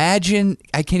 imagine.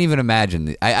 I can't even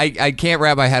imagine. I can't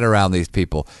wrap my head around these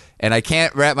people. And I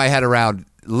can't wrap my head around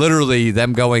literally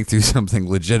them going through something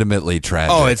legitimately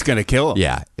tragic. Oh, it's gonna kill him.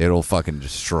 Yeah, it'll fucking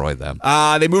destroy them.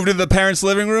 They moved into the parents'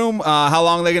 living room. How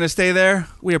long are they going to stay there?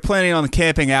 We are planning on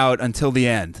camping out until the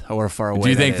end. However far away. Do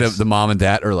you think that is. the mom and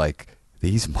dad are like,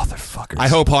 these motherfuckers? I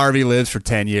hope Harvey lives for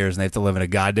 10 years and they have to live in a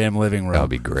goddamn living room. That would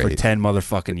be great. For 10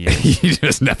 motherfucking years. He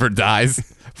just never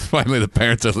dies. Finally, the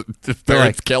parents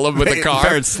like, kill him with the car.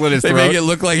 parents slit his They throat. make it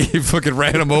look like he fucking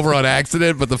ran him over on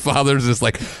accident, but the father's just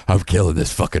like, I'm killing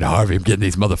this fucking Harvey. I'm getting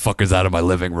these motherfuckers out of my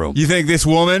living room. You think this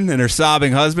woman and her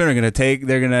sobbing husband are going to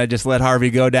they're going to just let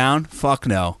Harvey go down? Fuck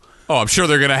no. Oh, I'm sure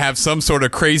they're going to have some sort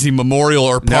of crazy memorial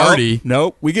or party.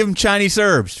 Nope. We give him Chinese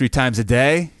herbs 3 times a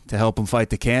day to help him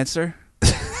fight the cancer.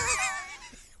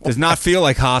 Does not feel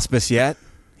like hospice yet.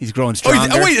 He's growing stronger.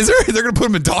 Oh, wait, they're going to put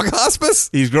him in dog hospice?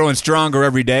 He's growing stronger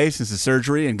every day since the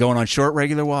surgery and going on short,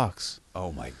 regular walks.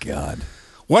 Oh, my God.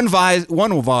 One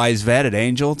wise vet at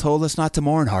Angel told us not to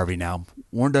mourn Harvey now.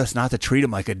 Warned us not to treat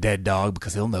him like a dead dog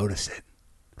because he'll notice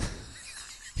it.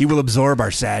 He will absorb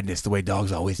our sadness the way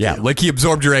dogs always do. Yeah, like he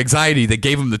absorbed your anxiety that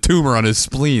gave him the tumor on his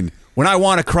spleen. When I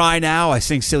want to cry now, I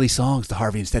sing silly songs to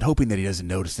Harvey instead, hoping that he doesn't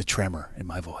notice the tremor in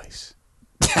my voice.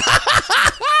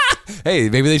 Hey,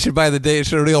 maybe they should buy the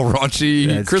Danish O'Neill raunchy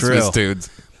That's Christmas true. tunes.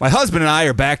 My husband and I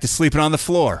are back to sleeping on the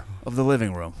floor of the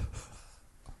living room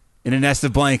in a nest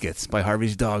of blankets by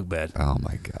Harvey's dog bed. Oh,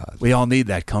 my God. We all need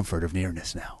that comfort of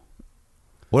nearness now.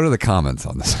 What are the comments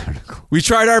on this article? We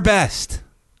tried our best.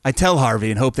 I tell Harvey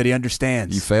and hope that he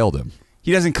understands. You failed him.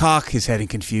 He doesn't cock his head in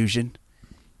confusion.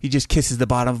 He just kisses the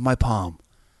bottom of my palm,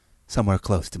 somewhere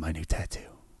close to my new tattoo.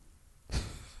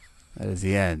 That is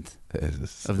the end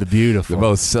of the beautiful. The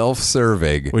most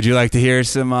self-serving. Would you like to hear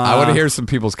some? I want to hear some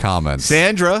people's comments.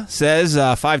 Sandra says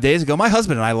 5 days ago, my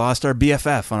husband and I lost our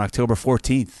BFF on October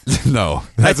 14th. No.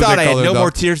 I thought I had no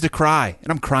more tears to cry,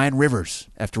 and I'm crying rivers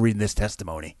after reading this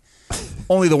testimony.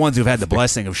 Only the ones who've had the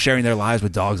blessing of sharing their lives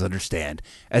with dogs understand.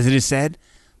 As it is said,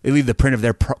 they leave the print of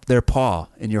their paw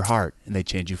in your heart, and they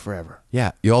change you forever.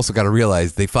 Yeah, you also got to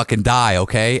realize they fucking die,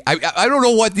 okay? I don't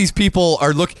know what these people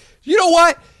are looking... You know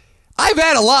what? I've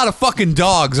had a lot of fucking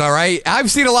dogs, all right?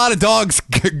 I've seen a lot of dogs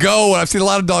go, and I've seen a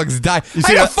lot of dogs die.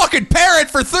 I had a fucking parrot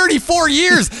for 34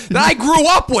 years that I grew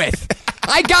up with.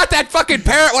 I got that fucking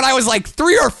parrot when I was like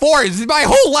 3 or 4. My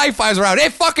whole life I was around.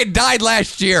 It fucking died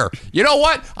last year. You know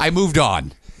what? I moved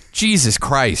on. Jesus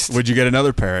Christ. Would you get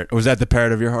another parrot? Or was that the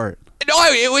parrot of your heart? No,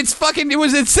 it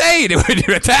was insane. It would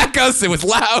attack us. It was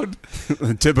loud.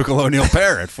 Typical O'Neill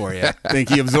parrot for you. Think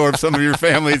he absorbed some of your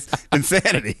family's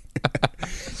insanity.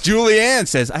 Julianne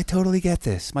says, I totally get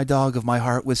this. My dog of my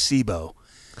heart was Sibo.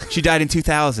 She died in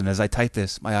 2000. As I type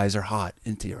this, my eyes are hot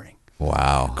and tearing.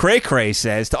 Wow. Cray Cray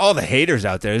says, to all the haters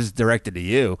out there, this is directed to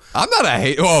you. I'm not a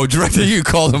hater. Oh, directed to you.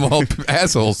 Call them all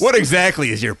assholes. What exactly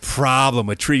is your problem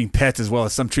with treating pets as well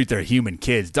as some treat their human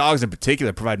kids? Dogs in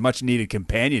particular provide much needed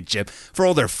companionship for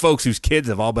older folks whose kids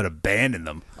have all but abandoned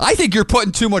them. I think you're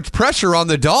putting too much pressure on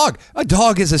the dog. A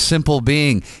dog is a simple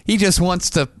being. He just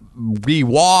wants to be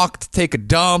walked, take a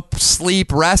dump,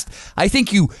 sleep, rest. I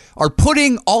think you are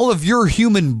putting all of your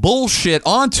human bullshit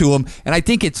onto them, and I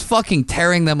think it's fucking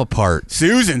tearing them apart.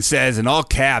 Susan says in all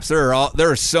caps, there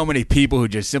are so many people who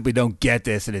just simply don't get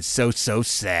this, and it's so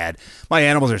sad. My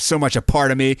animals are so much a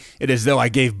part of me, it is as though I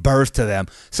gave birth to them.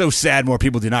 So sad more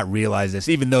people do not realize this.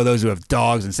 Even though those who have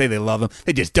dogs and say they love them,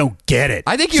 they just don't get it.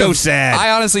 I think sad.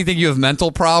 I honestly think you have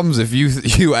mental problems if you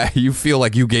feel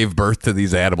like you gave birth to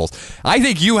these animals. I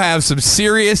think you have some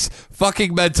serious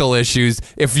fucking mental issues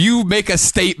if you make a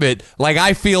statement like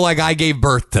I feel like I gave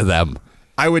birth to them.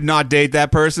 I would not date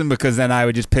that person because then I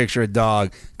would just picture a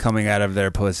dog coming out of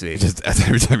their pussy. Just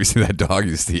every time you see that dog,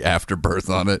 you see afterbirth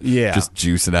on it. Yeah. Just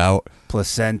juicing out.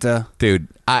 Placenta. Dude,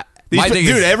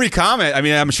 every comment, I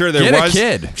mean, I'm sure there was a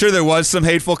kid. I'm sure there was some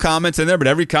hateful comments in there, but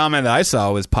every comment that I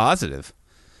saw was positive.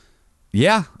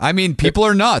 Yeah, I mean, people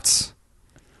are nuts.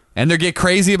 And they get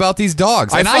crazy about these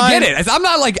dogs. I get it. I'm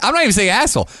not even saying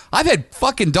asshole. I've had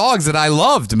fucking dogs that I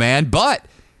loved, man, but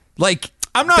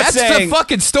I'm not that's saying the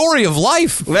fucking story of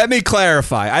life. Let me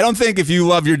clarify. I don't think if you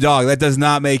love your dog, that does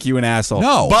not make you an asshole.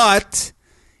 No. But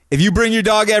if you bring your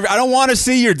dog I don't want to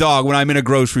see your dog when I'm in a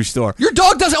grocery store. Your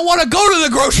dog doesn't want to go to the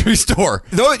grocery store.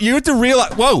 Though you have to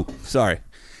realize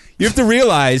You have to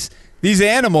realize these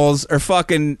animals are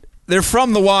they're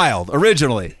from the wild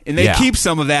originally, and they keep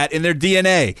some of that in their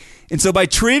DNA. And so by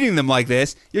treating them like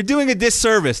this, you're doing a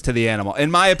disservice to the animal, in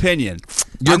my opinion.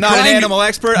 I'm not an animal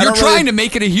expert. You're trying to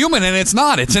make it a human, and it's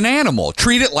not. It's an animal.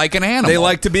 Treat it like an animal. They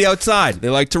like to be outside. They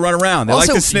like to run around. They like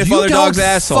to sniff other dogs'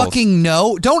 assholes. Fucking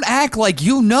know. Don't act like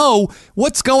you know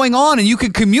what's going on and you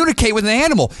can communicate with an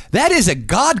animal. That is a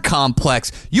God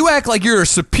complex. You act like you're a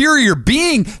superior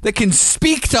being that can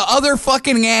speak to other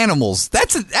fucking animals.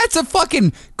 That's a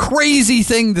fucking crazy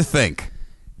thing to think.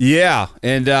 Yeah,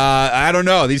 and I don't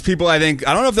know. These people, I don't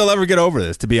know if they'll ever get over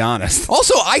this, to be honest.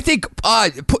 Also, I think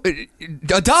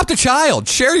adopt a child.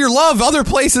 Share your love other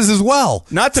places as well.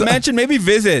 Not to mention, maybe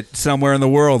visit somewhere in the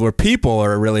world where people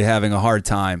are really having a hard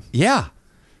time. Yeah.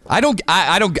 Fine.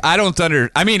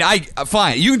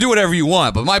 You can do whatever you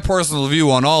want, but my personal view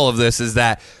on all of this is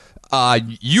that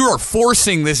you are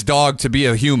forcing this dog to be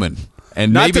a human.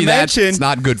 And maybe that's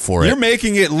not good for it. You're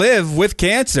making it live with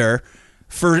cancer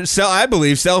for, I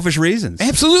believe, selfish reasons.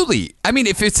 Absolutely. I mean,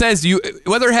 if it says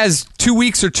whether it has 2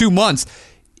 weeks or 2 months,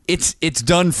 it's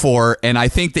done for, and I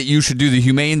think that you should do the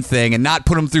humane thing and not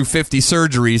put him through 50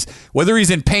 surgeries. Whether he's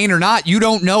in pain or not, you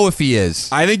don't know if he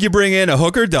is. I think you bring in a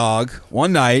hooker dog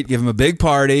one night, give him a big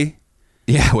party.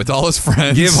 Yeah, with all his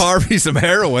friends. Give Harvey some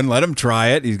heroin, let him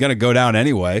try it. He's going to go down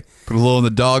anyway. Put a little in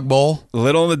the dog bowl.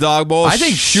 I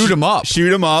think shoot him up.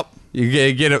 Shoot him up.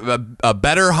 You get a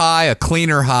better high, a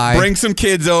cleaner high. Bring some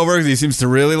kids over because he seems to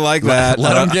really like that.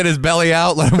 Let him get his belly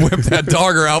out. Let him whip that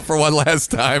dogger out for one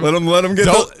last time. Let him get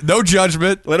no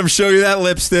judgment. Let him show you that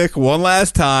lipstick one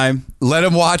last time. Let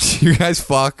him watch you guys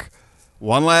fuck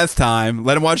one last time.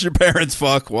 Let him watch your parents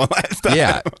fuck one last time.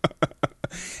 Yeah,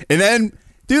 and then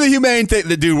do the humane thing.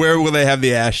 Dude, where will they have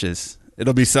the ashes?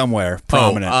 It'll be somewhere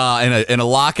prominent. In a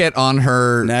locket on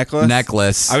her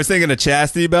necklace. I was thinking a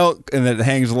chastity belt, and it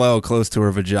hangs low close to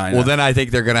her vagina. Well, then I think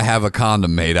they're going to have a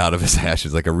condom made out of his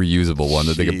ashes, like a reusable one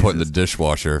that they can put in the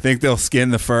dishwasher. Think they'll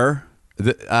skin the fur?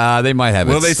 They might have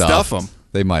it stuffed. Will they stuff them?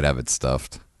 They might have it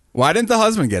stuffed. Why didn't the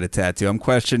husband get a tattoo? I'm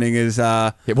questioning his...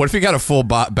 Yeah, what if he got a full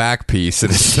back piece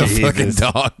and it's a fucking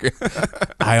dog?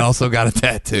 I also got a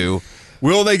tattoo.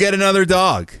 Will they get another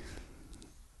dog?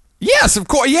 Yes, of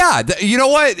course. Yeah, you know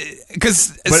what?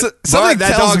 Because something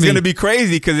that tells dog's me going to be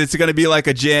crazy because it's going to be like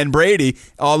a Jan Brady.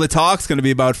 All the talk's going to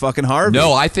be about fucking Harvey.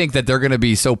 No, I think that they're going to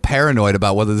be so paranoid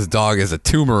about whether this dog is a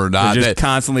tumor or not. They're just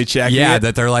constantly checking Yeah, it.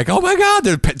 that they're like, oh my God,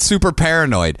 they're super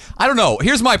paranoid. I don't know.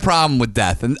 Here's my problem with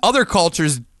death. And other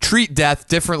cultures treat death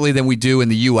differently than we do in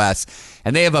the U.S.,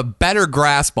 and they have a better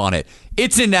grasp on it.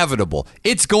 It's inevitable.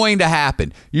 It's going to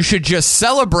happen. You should just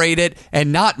celebrate it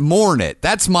and not mourn it.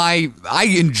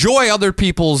 I enjoy other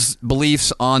people's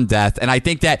beliefs on death, and I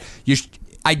think that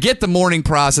I get the mourning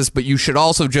process, but you should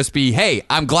also just be, hey,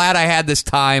 I'm glad I had this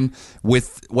time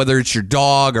with whether it's your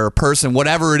dog or a person,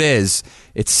 whatever it is.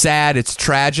 It's sad, it's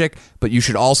tragic, but you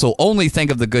should also only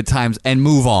think of the good times and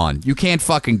move on. You can't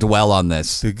fucking dwell on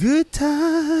this. The good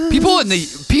times.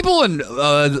 People in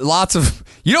lots of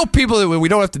people that we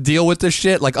don't have to deal with this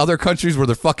shit, like other countries where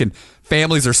their fucking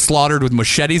families are slaughtered with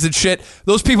machetes and shit.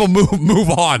 Those people move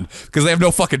on because they have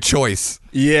no fucking choice.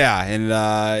 Yeah,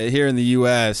 and here in the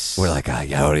U.S., we're like, I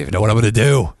don't even know what I'm gonna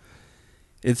do.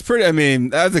 It's pretty. I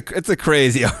mean, it's a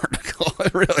crazy article.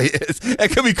 It really is.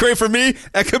 It could be crazy for me.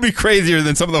 That could be crazier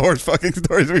than some of the horse fucking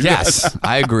stories we've Yes,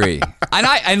 I agree. I'm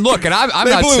they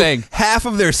not blew saying half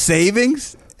of their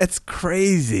savings. It's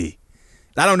crazy.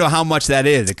 I don't know how much that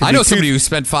is. I know somebody who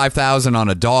spent $5,000 on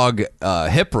a dog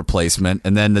hip replacement,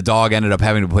 and then the dog ended up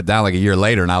having to put down like a year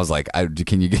later. And I was like,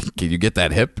 can you get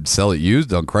that hip and sell it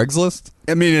used on Craigslist?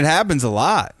 I mean, it happens a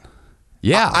lot.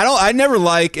 Yeah, I never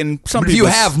like, and some but people.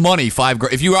 If you have money, $5,000.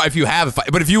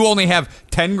 But if you only have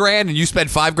 $10,000 and you spend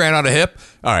 $5,000 on a hip,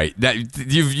 all right,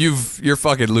 you're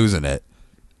fucking losing it.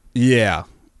 Yeah,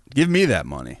 give me that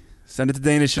money. Send it to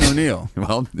Danish and O'Neill.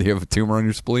 Well, do you have a tumor on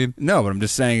your spleen? No, but I'm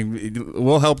just saying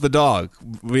we'll help the dog.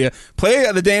 We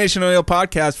play the Danish and O'Neill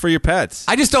podcast for your pets.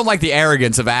 I just don't like the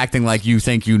arrogance of acting like you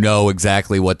think you know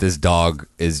exactly what this dog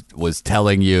was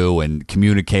telling you and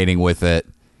communicating with it.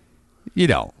 You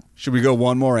don't. Should we go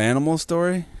one more animal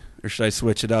story, or should I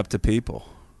switch it up to people?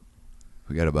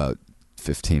 We got about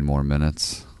 15 more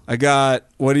minutes. I got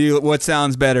what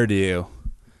sounds better to you?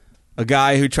 A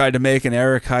guy who tried to make an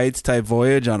Eric Heights type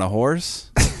voyage on a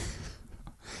horse?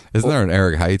 Isn't there an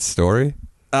Eric Heights story?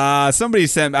 Somebody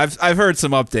sent. I've heard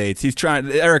some updates. He's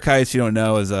trying. Eric Heights, you don't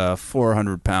know, is a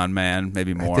 400-pound man,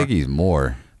 maybe more. I think he's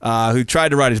more. Who tried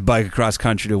to ride his bike across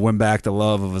country to win back the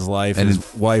love of his life and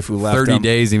his wife who left 30 him.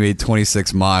 days he made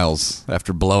 26 miles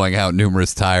after blowing out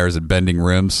numerous tires and bending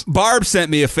rims. Barb sent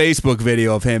me a Facebook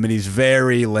video of him, and he's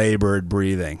very labored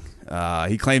breathing.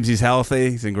 He claims he's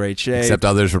healthy. He's in great shape. Except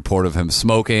others report of him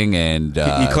smoking and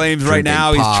he claims right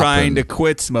now he's trying to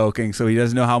quit smoking, so he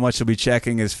doesn't know how much he'll be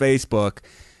checking his Facebook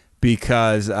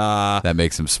because that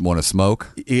makes him want to smoke.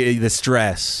 The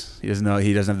stress. He doesn't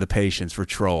have the patience for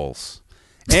trolls.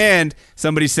 And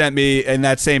somebody sent me in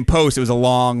that same post, it was a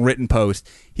long written post,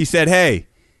 he said, hey,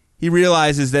 he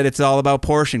realizes that it's all about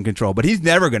portion control, but he's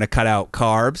never going to cut out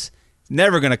carbs. He's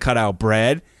never going to cut out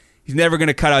bread. He's never going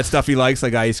to cut out stuff he likes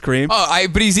like ice cream.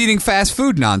 But he's eating fast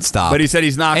food nonstop. But he said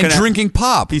he's not going to. And drinking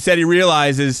pop. He said he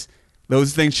realizes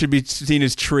those things should be seen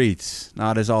as treats,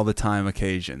 not as all the time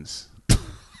occasions.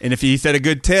 And he said a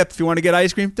good tip, if you want to get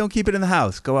ice cream, don't keep it in the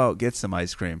house. Go out, get some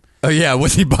ice cream. Oh, yeah.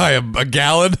 Would he buy a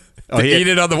gallon to eat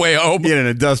it on the way home? He had an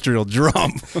industrial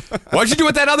drum. Why'd you do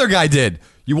what that other guy did?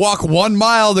 You walk 1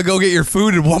 mile to go get your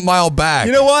food and 1 mile back.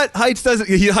 You know what? Heights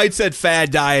said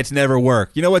fad diets never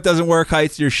work. You know what doesn't work,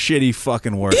 Heights? Your shitty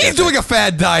fucking work. He's doing a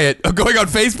fad diet of going on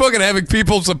Facebook and having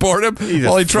people support him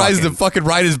while he tries to fucking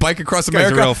ride his bike across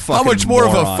America. How much more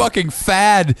of a fucking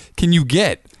fad can you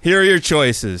get? Here are your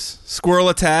choices. Squirrel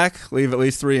attack, leave at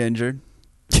least 3 injured.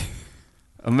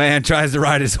 A man tries to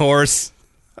ride his horse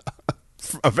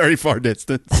a very far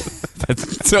distance.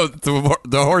 So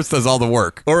the horse does all the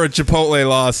work. Or a Chipotle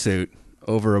lawsuit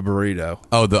over a burrito.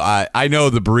 Oh, I know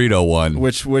the burrito one.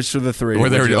 Which are the 3? I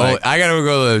gotta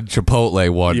go to the Chipotle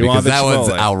one because that one's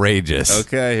outrageous.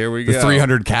 Okay, here we go. The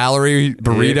 300-calorie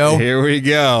burrito. Here we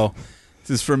go. This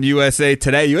is from USA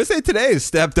Today. USA Today has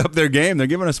stepped up their game. They're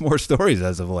giving us more stories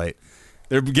as of late.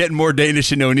 They're getting more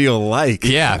Danish and O'Neill like.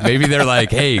 Yeah, maybe they're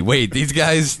like, hey, wait, these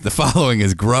guys, the following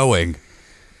is growing.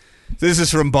 This is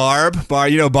from Barb.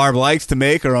 Barb likes to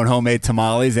make her own homemade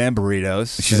tamales and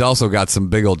burritos. She's also got some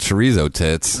big old chorizo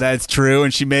tits. That's true,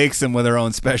 and she makes them with her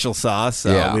own special sauce,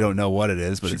 so we don't know what it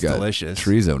is, but it's delicious.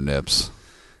 Chorizo nips.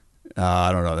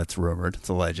 I don't know. That's rumored. It's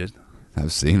alleged.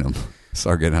 I've seen them.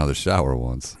 Saw her getting out of the shower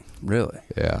once. Really?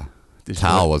 Yeah.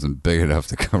 Towel wasn't big enough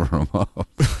to cover them up.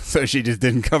 So she just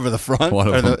didn't cover the front?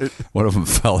 One of them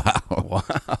fell out. Wow.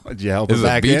 Did you help It her was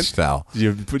back a in? beach towel.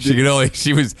 Did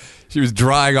She was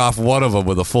drying off one of them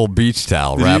with a full beach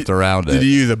towel wrapped around it. Did you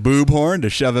use a boob horn to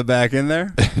shove it back in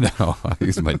there? No, I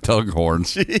used my tongue horn.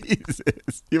 Jesus.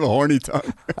 You have a horny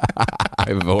tongue. I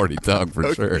have a horny tongue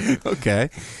for sure. Okay.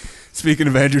 Speaking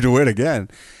of Andrew DeWitt again.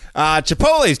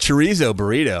 Chipotle's chorizo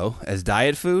burrito as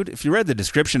diet food. If you read the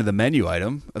description of the menu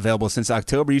item, available since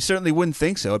October, you certainly wouldn't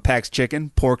think so. It packs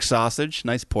chicken, pork sausage,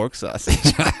 nice pork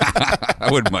sausage. I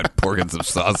wouldn't mind pork and some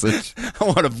sausage. I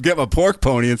want to get my pork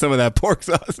pony and some of that pork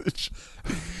sausage.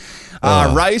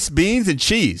 Rice, beans, and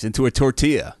cheese into a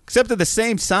tortilla. Except that the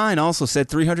same sign also said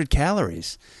 300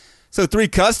 calories. So 3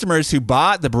 customers who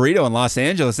bought the burrito in Los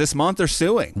Angeles this month are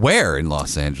suing. Where in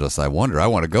Los Angeles? I wonder. I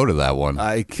want to go to that one.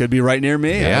 It could be right near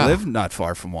me. Yeah. I live not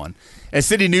far from one. As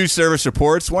City News Service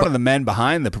reports, one of the men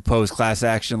behind the proposed class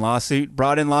action lawsuit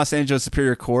brought in Los Angeles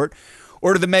Superior Court,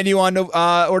 ordered the menu item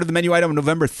on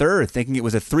November 3rd, thinking it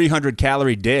was a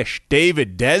 300-calorie dish.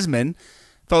 David Desmond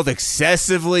felt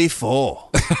excessively full.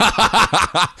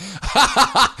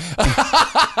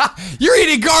 You're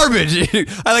eating garbage.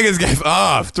 I think this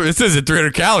guy. This isn't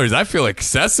 300 calories. I feel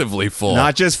excessively full.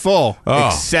 Not just full, Oh.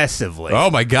 excessively. Oh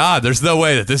my God! There's no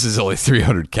way that this is only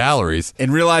 300 calories.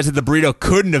 And realized that the burrito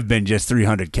couldn't have been just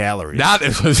 300 calories. Not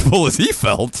as full as he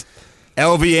felt.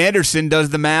 LV Anderson does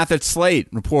the math at Slate,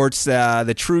 reports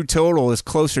the true total is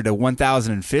closer to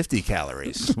 1,050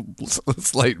 calories.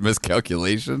 Slight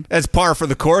miscalculation. That's par for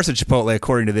the course at Chipotle,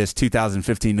 according to this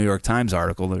 2015 New York Times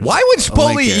article. There's Why would a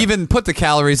link Chipotle here. even put the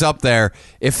calories up there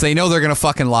if they know they're going to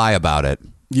fucking lie about it?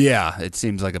 Yeah, it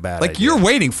seems like a bad idea. You're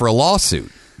waiting for a lawsuit.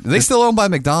 Are they still owned by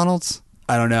McDonald's?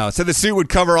 I don't know. So the suit would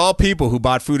cover all people who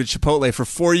bought food at Chipotle for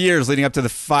 4 years leading up to the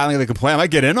filing of the complaint. I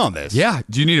might get in on this. Yeah.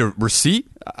 Do you need a receipt?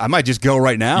 I might just go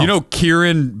right now. You know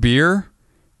Kirin Beer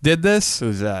did this?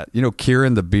 Who's that? You know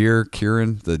Kirin the beer,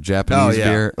 Kirin the Japanese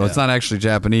beer? Well, it's not actually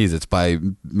Japanese. It's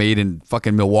made in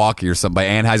fucking Milwaukee or something by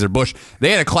Anheuser-Busch.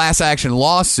 They had a class action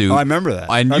lawsuit. Oh, I remember that.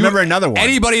 And I remember another one.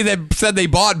 Anybody that said they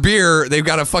bought beer, they've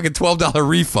got a fucking $12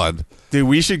 refund. Dude,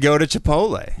 we should go to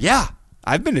Chipotle. Yeah.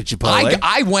 I've been to Chipotle.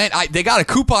 I went. They got a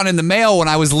coupon in the mail when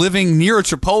I was living near a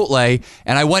Chipotle,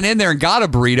 and I went in there and got a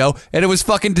burrito, and it was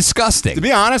fucking disgusting. To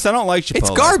be honest, I don't like Chipotle.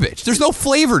 It's garbage. There's no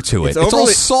flavor to it. It's all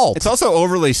salt. It's also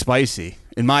overly spicy,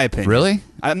 in my opinion. Really?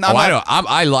 I don't.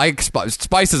 I like spice.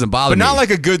 Spice doesn't bother But me. not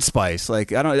like a good spice.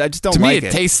 Like I just don't to like me,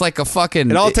 it tastes like a fucking.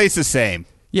 It all tastes the same.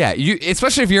 Yeah,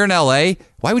 especially if you're in LA.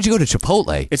 Why would you go to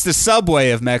Chipotle? It's the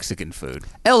Subway of Mexican food.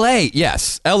 LA,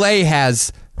 yes. LA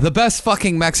has the best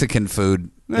fucking Mexican food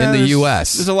in the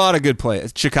U.S. There's a lot of good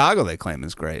places. Chicago, they claim,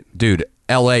 is great. Dude,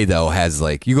 LA, though, has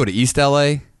you go to East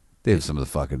LA, they have some of the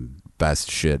fucking best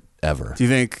shit ever. Do you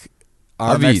think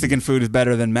our Mexican food is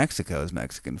better than Mexico's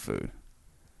Mexican food?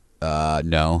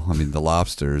 No. I mean, the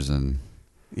lobsters and...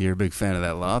 You're a big fan of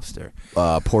that lobster.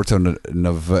 Porto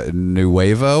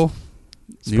Nuevo.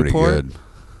 It's pretty Newport? good.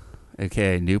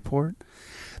 Okay, Newport.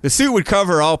 The suit would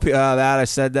cover all that. I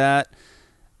said that.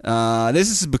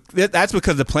 That's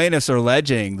because the plaintiffs are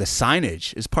alleging the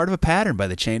signage is part of a pattern by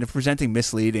the chain of presenting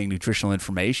misleading nutritional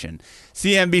information.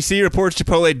 CNBC reports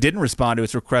Chipotle didn't respond to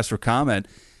its request for comment,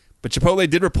 but Chipotle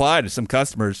did reply to some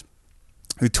customers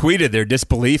who tweeted their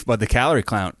disbelief about the calorie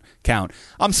count.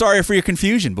 I'm sorry for your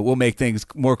confusion, but we'll make things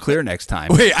more clear next time.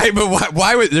 Wait, but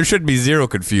why would there should be zero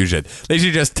confusion? They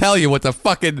should just tell you what the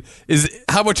fucking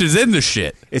how much is in the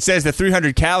shit. It says the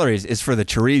 300 calories is for the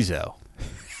chorizo.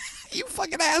 You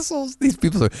fucking assholes. These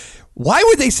people are... Why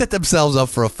would they set themselves up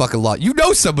for a fucking law? You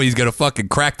know somebody's going to fucking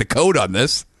crack the code on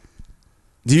this.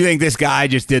 Do you think this guy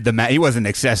just did the math? He wasn't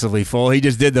excessively full. He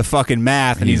just did the fucking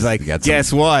math, and he's like,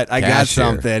 guess what? I got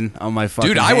something on my fucking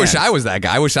Dude, I hand. wish I was that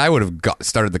guy. I wish I would have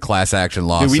started the class action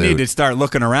lawsuit. Dude, we need to start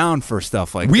looking around for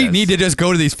stuff like this. We need to just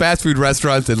go to these fast food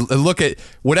restaurants and look at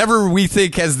whatever we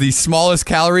think has the smallest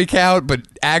calorie count, but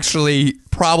actually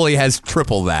probably has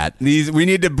triple that. We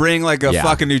need to bring like a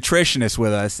fucking nutritionist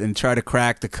with us and try to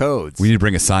crack the codes. We need to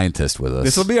bring a scientist with us.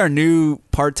 This will be our new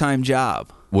part-time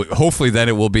job. Hopefully then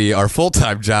it will be our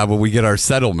full-time job when we get our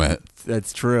settlement.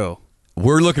 That's true.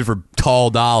 We're looking for tall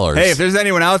dollars. Hey, if there's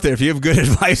anyone out there, if you have good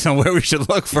advice on where we should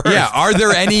look first. Yeah, are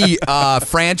there any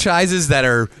franchises that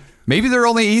are, maybe they're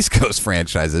only East Coast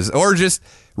franchises or just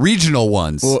regional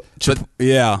ones? Well,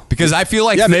 yeah. Because I feel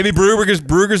like... Yeah, maybe Brugger's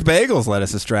Bagels led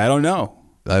us astray. I don't know.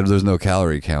 There's no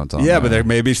calorie count on Yeah, that. but there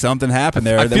may be something happened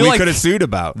there that we could have sued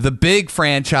about. The big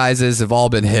franchises have all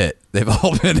been hit. They've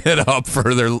all been hit up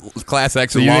for their class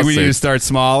action lawsuits. We need to start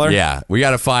smaller? Yeah, we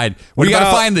got to find... We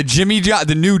got to find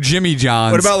the new Jimmy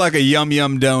John's. What about like a Yum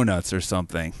Yum Donuts or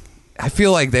something? I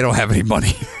feel like they don't have any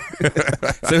money.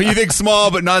 So you think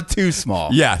small, but not too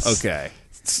small? Yes. Okay.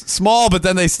 Small, but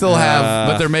then they still have,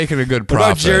 but they're making a good What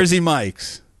profit. about Jersey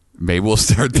Mike's? Maybe we'll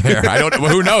start there. I don't.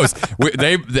 Who knows?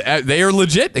 They are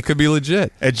legit. They could be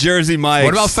legit. At Jersey Mike's.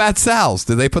 What about Fat Sal's?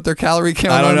 Did they put their calorie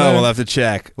count? I don't on know. there? We'll have to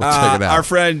check. We'll check it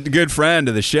out. Our good friend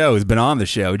of the show, who's been on the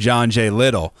show, John J.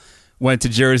 Little, went to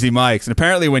Jersey Mike's, and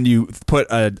apparently, when you put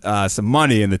some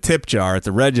money in the tip jar at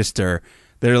the register,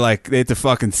 they had to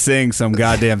fucking sing some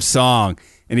goddamn song.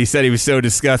 And he said he was so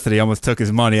disgusted he almost took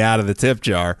his money out of the tip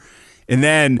jar. And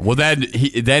then, while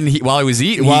he was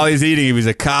eating, he was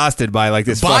accosted by like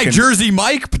this by Jersey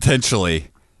Mike potentially.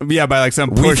 Yeah, by like some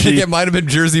pushy. We think it might have been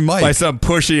Jersey Mike. By some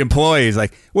pushy employee. He's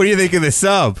like, "What do you think of the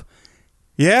sub?"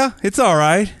 Yeah, it's all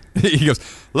right. He goes,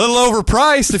 a little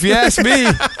overpriced if you ask me.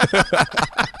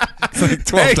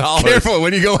 It's like $12. Hey, careful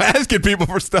when you go asking people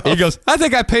for stuff. He goes, I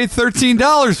think I paid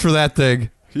 $13 for that thing.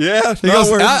 Yeah, he goes,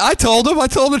 I told him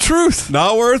the truth.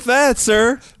 Not worth that,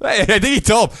 sir. I think he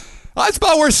told him, it's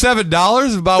about worth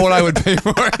 $7, about what I would pay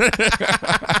for it.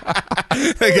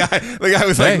 The guy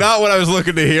was like, not what I was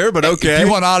looking to hear, but okay. If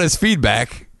you want honest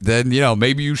feedback, then,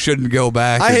 maybe you shouldn't go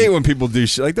back. I hate when people do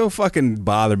shit. Like, don't fucking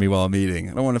bother me while I'm eating.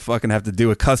 I don't want to fucking have to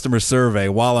do a customer survey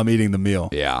while I'm eating the meal.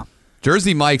 Yeah.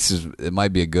 Jersey Mike's it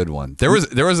might be a good one. There was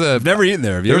a I've never eaten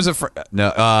there. Have you? There was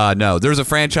no. There was a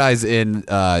franchise in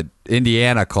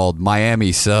Indiana called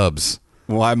Miami Subs.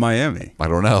 Why Miami? I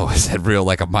don't know. It said real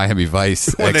like a Miami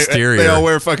Vice exterior. They all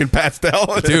wear fucking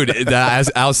pastel. Dude,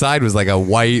 outside was like a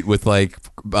white with like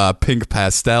pink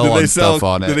pastel and stuff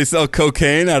on it. Did they sell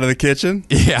cocaine out of the kitchen?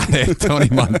 Yeah, Tony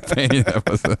Montana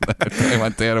was in there. Tony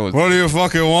Montana was. What do you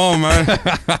fucking want, man?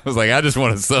 I was like, I just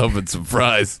want a sub and some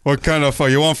fries. What kind of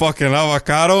you want fucking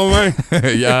avocado, man?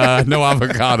 Yeah, no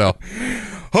avocado.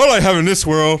 All I have in this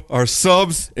world are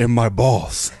subs and my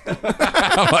balls.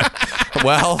 I'm like,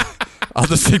 well, I'll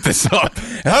just take the sub.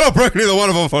 I don't break neither one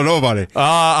of them for nobody.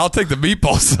 I'll take the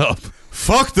meatball sub.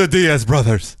 Fuck the Diaz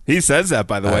brothers. He says that,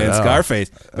 by the way, in Scarface.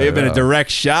 May have been a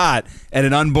direct shot at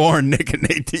an unborn Nick and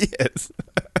Nate Diaz.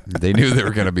 They knew they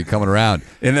were going to be coming around.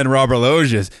 And then Robert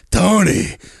Loggia's,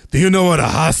 Tony, do you know what a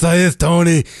hassa is,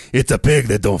 Tony? It's a pig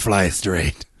that don't fly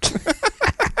straight.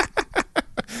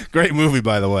 Great movie,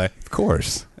 by the way. Of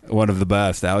course. One of the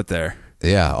best out there.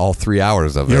 Yeah, all 3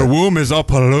 hours of it. Your womb is all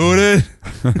polluted.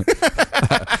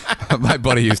 My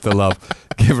buddy used to love,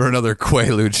 give her another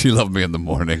Quaalude. She loved me in the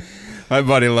morning. My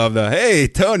buddy loved that. Hey,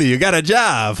 Tony, you got a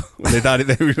job. When they thought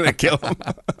they were going to kill him.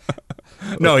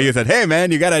 No, he said, hey,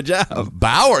 man, you got a job.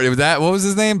 Bauer. What was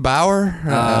his name? Bauer?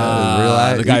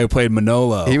 The guy who played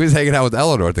Manolo. He was hanging out with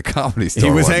Eleanor at the Comedy Store.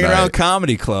 He was hanging around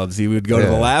comedy clubs. He would go to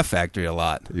the Laugh Factory a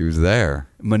lot. He was there.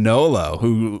 Manolo,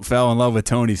 who fell in love with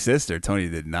Tony's sister. Tony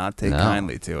did not take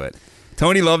kindly to it.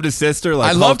 Tony loved his sister.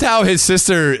 Like I loved how his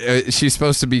sister, she's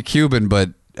supposed to be Cuban, but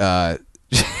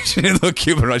she didn't look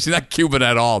Cuban. She's not Cuban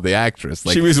at all, the actress.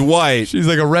 Like, she was white. She's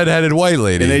like a redheaded white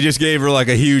lady. And they just gave her like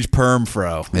a huge perm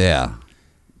fro. Yeah.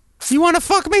 You want to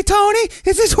fuck me, Tony?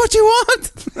 Is this what you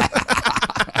want?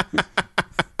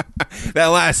 That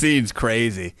last scene's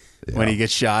crazy. Yeah. When he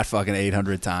gets shot fucking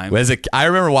 800 times. I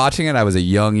remember watching it. I was a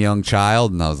young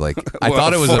child, and I was like, I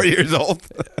thought it was 4 years old.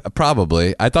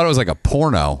 Probably. I thought it was like a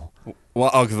porno. Well,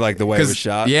 because like the way it was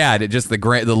shot. Yeah, just the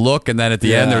look, and then at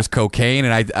the end there's cocaine,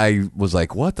 and I was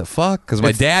like, what the fuck? Because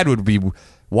my dad would be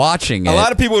watching it. A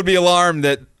lot of people would be alarmed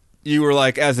that you were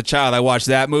like, as a child, I watched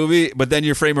that movie, but then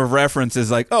your frame of reference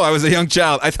is like, oh, I was a young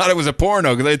child. I thought it was a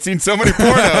porno because I'd seen so many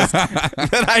pornos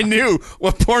that I knew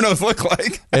what pornos look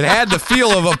like. It had the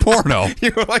feel of a porno.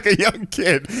 You were like a young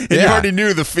kid, and you already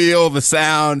knew the feel, the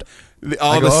sound,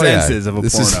 all the senses of a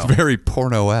this porno. This is very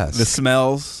porno-esque. The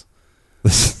smells.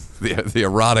 The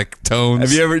erotic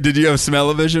tones. Did you have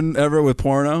smell-o-vision ever with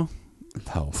porno?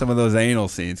 No. Some of those anal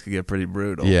scenes could get pretty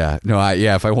brutal. Yeah. No,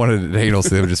 if I wanted an anal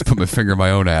scene, I would just put my finger in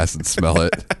my own ass and smell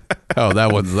it. Oh,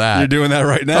 that one's that. You're doing that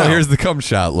right now. Oh, here's the cum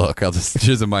shot. Look, I'll just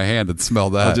jizz in my hand and smell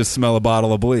that. I'll just smell a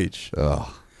bottle of bleach.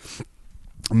 Oh.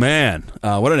 Man,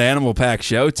 what an animal-packed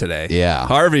show today. Yeah.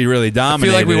 Harvey really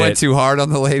dominated. I feel like we went too hard on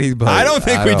the ladies, but I don't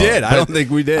think we did. I don't think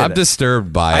we did. I'm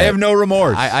disturbed by it. I have no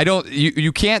remorse. I don't.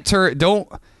 You can't turn.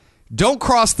 Don't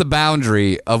cross the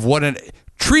boundary of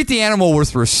treat the animal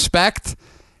with respect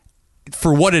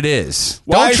for what it is.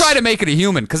 Don't try to make it a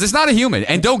human, because it's not a human,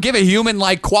 and don't give a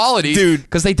human-like quality, dude,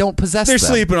 because they don't possess them. They're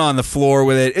sleeping on the floor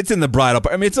with it. It's in the bridal.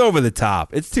 I mean, it's over the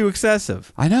top. It's too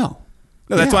excessive. I know.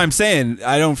 No, that's why I'm saying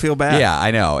I don't feel bad. Yeah,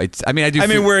 I know. I do. I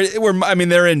mean, we're.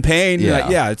 they're in pain. Yeah.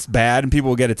 Yeah, it's bad, and people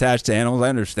will get attached to animals. I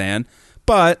understand,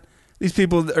 but these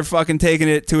people are fucking taking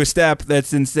it to a step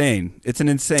that's insane. It's an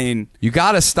insane. You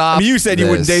got to stop. I mean, you said you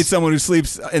wouldn't date someone who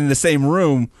sleeps in the same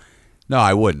room. No,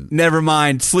 I wouldn't. Never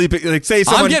mind sleeping. Like, say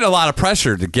someone. I'm getting a lot of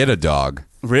pressure to get a dog.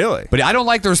 Really? But I don't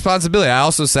like the responsibility. I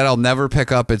also said I'll never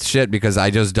pick up its shit because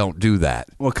I just don't do that.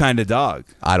 What kind of dog?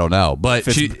 I don't know. But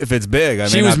If it's big, I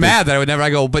mean, she was mad that I would never. I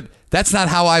go, but that's not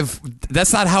how I've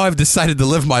decided to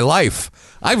live my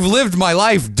life. I've lived my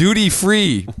life duty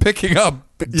free, picking up.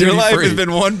 Your life has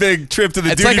been one big trip to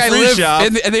the it's duty like I free live shop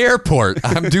in the airport.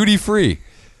 I'm duty free.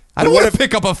 I don't want to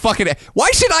pick up a fucking.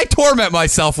 Why should I torment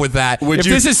myself with that? If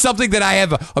this is something that I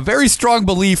have a very strong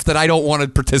belief that I don't want to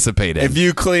participate in. If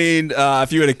you cleaned,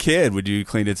 if you had a kid, would you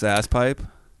clean its ass pipe?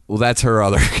 Well, that's her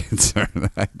other concern.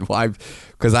 Why?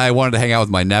 Because I wanted to hang out with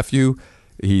my nephew.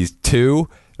 He's 2.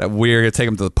 We were gonna take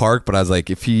him to the park, but I was like,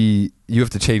 you have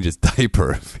to change his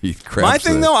diaper if he cramps. My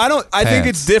thing, though, I think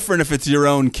it's different if it's your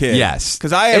own kid. Yes,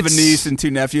 because I have a niece and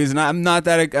 2 nephews, and I'm not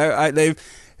that.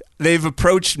 They've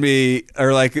approached me,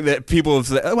 or like that people have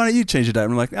said, "Why don't you change your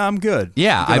diaper?" I'm like, I'm good.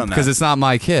 Yeah, because it's not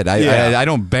my kid. I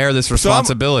don't bear this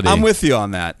responsibility. So I'm with you on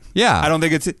that. Yeah, I don't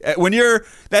think it's when you're.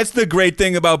 That's the great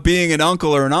thing about being an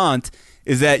uncle or an aunt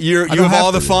is that you have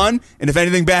all the fun, and if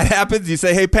anything bad happens, you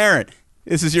say, "Hey, parent,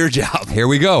 this is your job. Here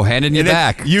we go, handing you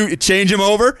back." You change him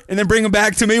over, and then bring him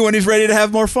back to me when he's ready to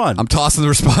have more fun. I'm tossing the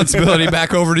responsibility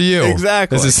back over to you.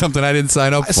 Exactly. This is something I didn't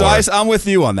sign up for. So I'm with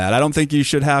you on that. I don't think you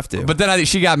should have to. But then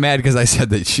she got mad because I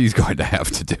said that she's going to have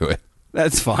to do it.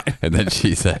 That's fine. And then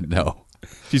she said no.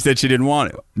 She said she didn't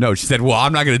want to. No, she said, well,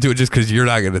 I'm not going to do it just because you're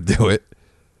not going to do it.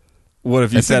 What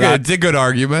if you said it's a good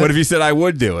argument. What if you said I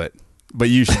would do it, but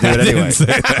you should do it anyway?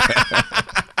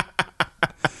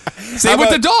 Same with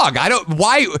the dog.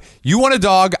 Why you want a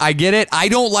dog? I get it. I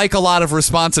don't like a lot of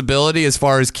responsibility as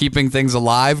far as keeping things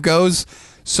alive goes.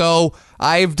 So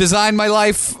I've designed my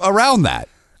life around that.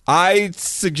 I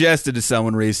suggested to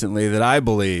someone recently that I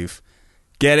believe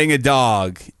getting a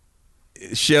dog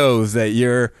shows that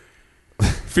your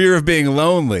fear of being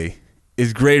lonely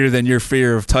is greater than your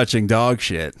fear of touching dog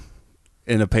shit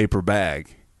in a paper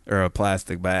bag or a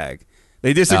plastic bag.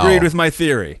 They disagreed with my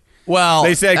theory. Well,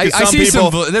 they said I some see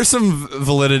people, there's some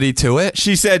validity to it.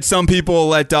 She said some people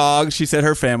let dogs. She said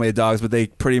her family had dogs, but they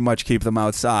pretty much keep them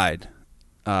outside,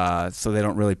 so they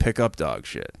don't really pick up dog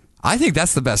shit. I think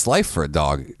that's the best life for a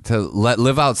dog, to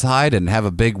live outside and have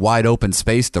a big wide open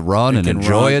space to run and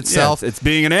enjoy itself. Yeah, it's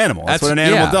being an animal. That's what an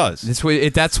animal does.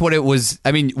 That's what it was.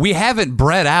 I mean, we haven't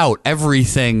bred out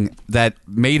everything that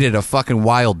made it a fucking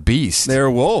wild beast. They're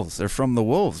wolves. They're from the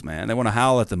wolves, man. They want to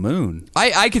howl at the moon.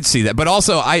 I could see that, but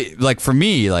also for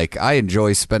me, I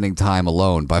enjoy spending time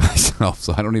alone by myself,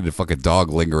 so I don't need a fucking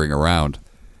dog lingering around.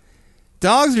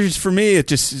 Dogs are just, for me, it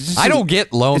just I don't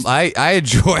get lonely. I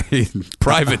enjoy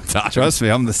private time. Trust me,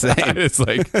 I'm the same. It's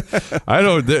like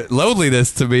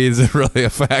loneliness to me isn't really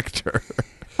a factor.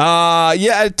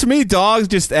 Yeah, to me, dogs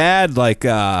just add did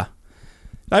I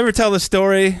ever tell the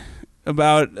story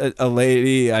about a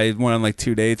lady I went on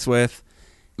 2 dates with?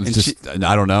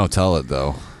 I don't know. Tell it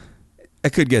though. I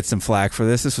could get some flack for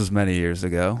this. This was many years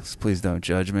ago, so please don't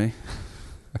judge me.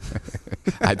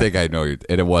 I think I know you,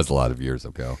 and it was a lot of years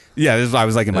ago. Yeah, I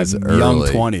was in my young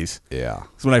 20s. Yeah.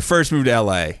 So when I first moved to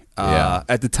LA,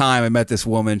 at the time I met this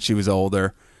woman. She was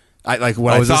older. I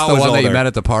thought was this the one that you met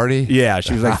at the party? Yeah,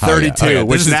 she was 32, yeah.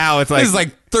 which now it's this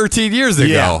is 13 years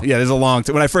ago. Yeah, there's a long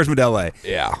time. When I first moved to LA,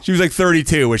 yeah, she was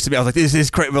 32, which to me I was like, this is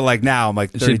crazy. But now I'm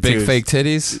 32. She had big fake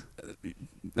titties.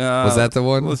 Was that the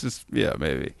one?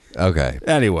 Maybe. Okay.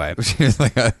 Anyway,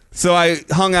 so I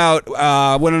hung out,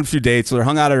 went on a few dates with her,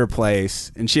 hung out at her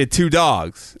place, and she had 2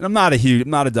 dogs. And I'm not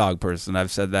a dog person.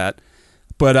 I've said that,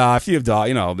 but if you have dog,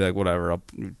 I'll be like, whatever, I'll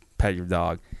pet your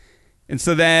dog. And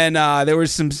so then there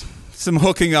was some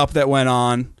hooking up that went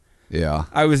on. Yeah.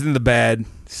 I was in the bed,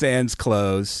 sans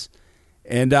clothes,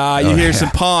 and you hear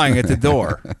some pawing at the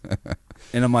door,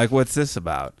 and I'm like, what's this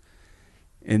about?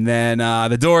 And then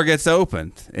the door gets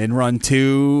opened and run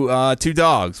two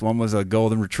dogs. One was a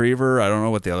golden retriever. I don't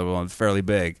know what the other one was. Fairly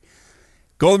big.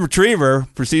 Golden retriever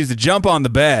proceeds to jump on the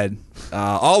bed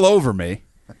all over me.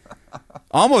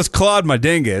 Almost clawed my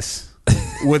dingus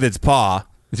with its paw.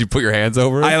 Did you put your hands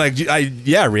over it? I was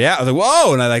like,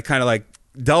 whoa, and I kind of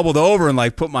doubled over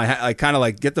and put my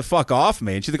get the fuck off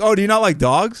me. And she's like, oh, do you not like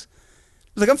dogs? I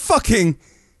was like, I'm fucking.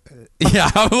 Yeah,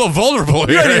 I'm a little vulnerable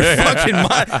here. Fucking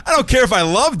mind. I don't care if I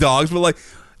love dogs, but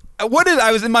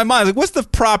I was in my mind, what's the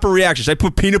proper reaction? Should I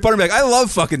put peanut butter? I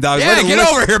love fucking dogs. Yeah, get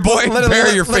over here, boy.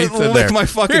 Bury your face in there. Lick my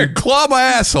fucking. Here, claw my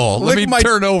asshole. Let me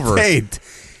turn over. Taint.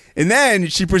 And then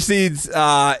she proceeds,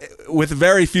 with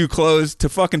very few clothes, to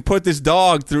fucking put this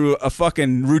dog through a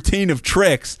fucking routine of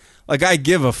tricks. I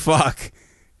give a fuck.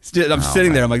 I'm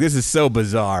sitting there. I'm like, this is so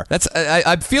bizarre.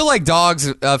 I feel like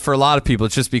dogs, for a lot of people,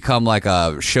 it's just become like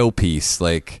a showpiece.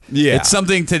 Yeah. It's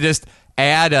something to just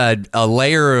add a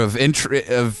layer of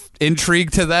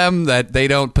intrigue to them that they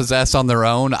don't possess on their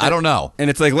own. I don't know. And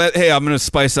it's like, hey, I'm going to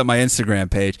spice up my Instagram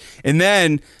page. And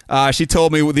then she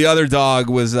told me the other dog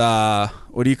was,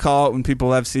 what do you call it when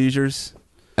people have seizures?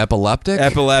 Epileptic.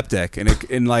 And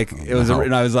it was,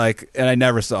 and I was like, and I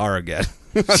never saw her again.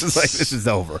 I was like, this is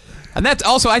over. And that's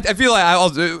also, I feel like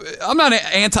I'm not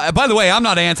anti. By the way, I'm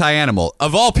not anti-animal.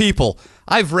 Of all people,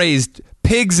 I've raised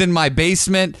pigs in my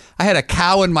basement. I had a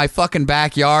cow in my fucking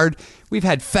backyard. We've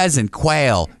had pheasant,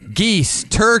 quail, geese,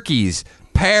 turkeys,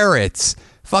 parrots,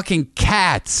 fucking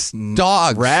cats,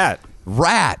 dogs,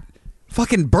 rat,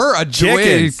 fucking bird,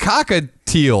 chickens,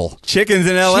 cockatiel, chickens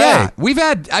in LA. Yeah, we've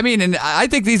had. I mean, and I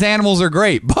think these animals are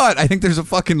great, but I think there's a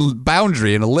fucking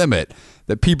boundary and a limit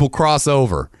that people cross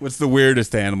over. What's the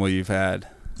weirdest animal you've had?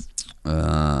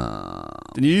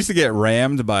 Did you used to get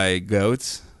rammed by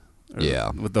goats?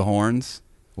 Yeah, with the horns.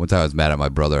 One time I was mad at my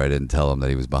brother. I didn't tell him that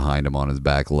he was behind him on his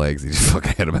back legs. He just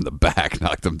fucking hit him in the back,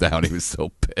 knocked him down. He was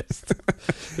so pissed.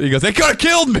 He goes, "They could have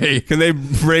killed me." Can they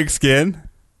break skin?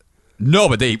 No,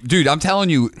 but dude, I'm telling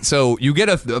you. So you get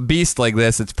a beast like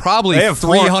this. It's probably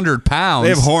 300 pounds. They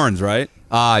have horns, right?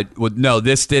 Well, no,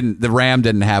 this didn't. The ram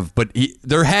didn't have. But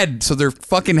their head. So their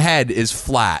fucking head is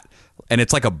flat, and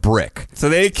it's like a brick. So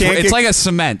they can't. It's like a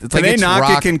cement. It's can like they not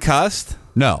get concussed?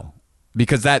 No.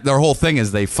 Because their whole thing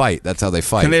is they fight. That's how they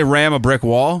fight. Can they ram a brick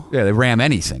wall? Yeah, they ram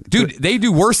anything. Dude, they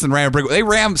do worse than ram a brick wall. They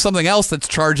ram something else that's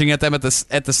charging at them at the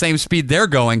same speed they're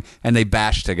going, and they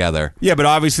bash together. Yeah, but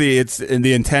obviously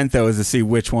the intent, though, is to see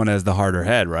which one has the harder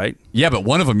head, right? Yeah, but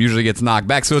one of them usually gets knocked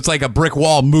back. So it's like a brick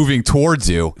wall moving towards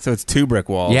you. So it's two brick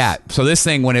walls. Yeah. So this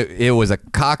thing, when it was a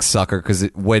cocksucker, because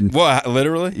What,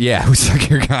 literally? Yeah, it was like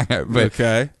your cock. But,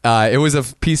 okay. It was a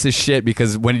piece of shit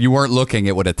because when you weren't looking,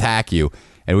 it would attack you.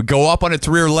 It would go up on its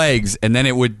rear legs, and then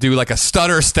it would do like a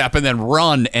stutter step and then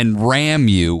run and ram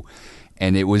you.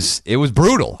 And it was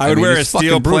brutal. I would wear a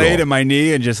steel plate in my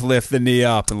knee and just lift the knee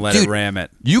up and let it ram it.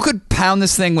 You could pound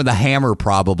this thing with a hammer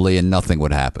probably, and nothing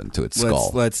would happen to its skull.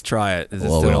 Let's try it. Is it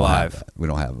still alive? We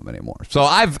don't have them anymore. So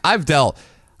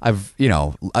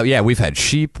we've had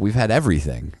sheep, we've had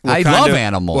everything. I love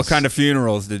animals. What kind of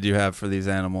funerals did you have for these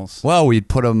animals? Well, we'd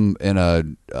put them in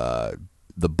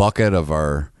the bucket of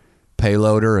our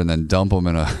payloader and then dump them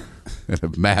in a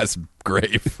mass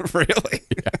grave. Really?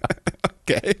 Yeah.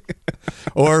 Okay.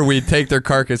 Or we'd take their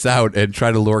carcass out and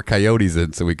try to lure coyotes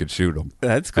in so we could shoot them.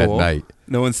 That's cool. At night.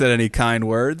 No one said any kind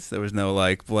words? There was no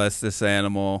bless this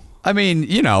animal. I mean,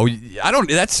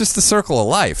 that's just the circle of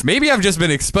life. Maybe I've just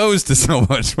been exposed to so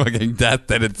much fucking death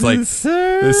that it's like, this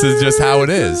is just how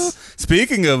it is.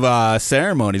 Speaking of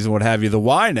ceremonies and what have you, the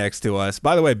Y next to us,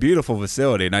 by the way, beautiful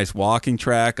facility. Nice walking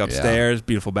track upstairs,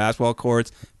 beautiful basketball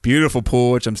courts, beautiful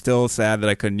pool, which I'm still sad that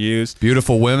I couldn't use.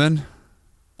 Beautiful women.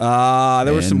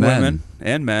 There were some women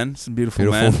and men, some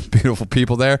beautiful men. Beautiful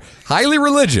people there. Highly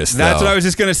religious, That's what I was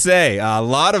just going to say. A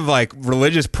lot of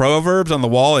religious proverbs on the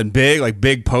wall and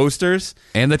big posters.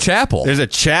 And the chapel. There's a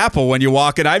chapel when you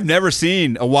walk in. I've never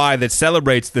seen a Y that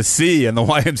celebrates the C and the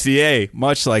YMCA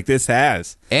much like this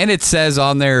has. And it says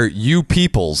on there, "You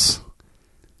peoples."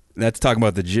 That's talking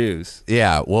about the Jews.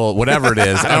 Yeah, well, whatever it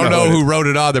is. I don't know who wrote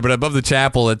it on there, but above the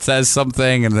chapel it says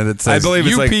something, and then it says,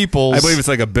 "You peoples." I believe it's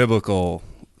like a biblical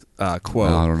quote.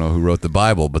 I don't know who wrote the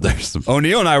Bible, but there's some.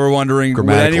 O'Neill and I were wondering, would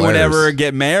anyone ever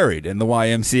get married in the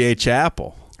YMCA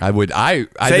chapel? I would. I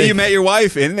say you met your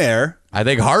wife in there. I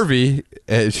think Harvey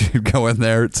should go in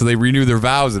there so they renew their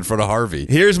vows in front of Harvey.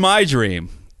 Here's my dream: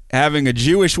 having a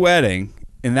Jewish wedding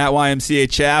in that YMCA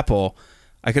chapel.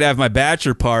 I could have my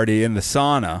bachelor party in the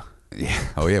sauna. Yeah.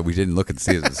 Oh yeah, we didn't look and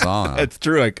see the sauna. That's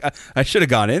true. I should have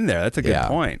gone in there. That's a good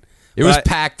point. It was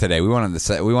packed today. We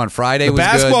went Friday. The was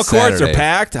basketball good. courts Saturday. are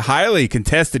packed. Highly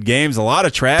contested games. A lot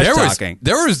of trash talking.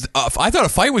 I thought a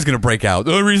fight was going to break out.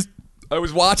 The only reason I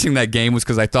was watching that game was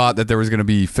because I thought that there was going to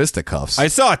be fisticuffs. I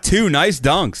saw 2 nice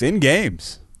dunks in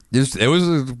games. It was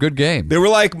a good game. They were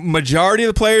majority of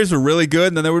the players were really good,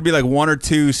 and then there would be 1 or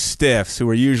 2 stiffs who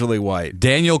were usually white.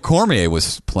 Daniel Cormier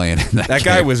was playing in that game.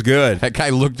 Guy was good. That guy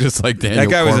looked just like Daniel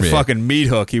Cormier. That guy was a fucking meat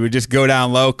hook. He would just go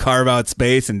down low, carve out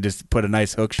space, and just put a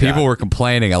nice hook shot. People were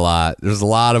complaining a lot. There's a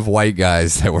lot of white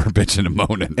guys that were bitching and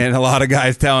moaning. And a lot of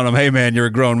guys telling him, hey, man, you're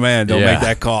a grown man. Don't make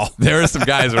that call. There were some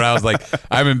guys where I was like,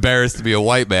 I'm embarrassed to be a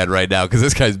white man right now because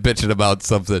this guy's bitching about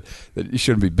something that you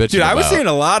shouldn't be bitching about. Dude, I was seeing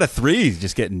a lot of threes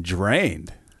just getting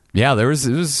drained. Yeah, it was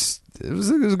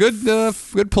a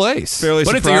good place. Fairly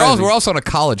but surprising. We're also on a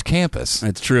college campus.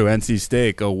 That's true. NC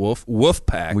State, go Wolf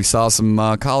Pack. We saw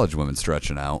some college women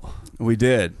stretching out. We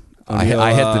did.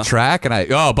 I hit the track,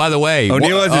 and by the way,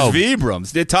 O'Neill has his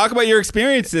Vibrams. Talk about your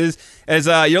experiences as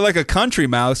you're like a country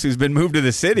mouse who's been moved to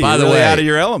the city. By you're the really way, out of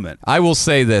your element. I will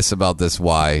say this about this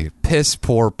piss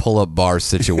poor pull-up bar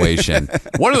situation.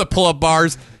 One of the pull-up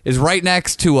bars is right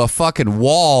next to a fucking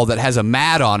wall that has a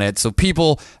mat on it, so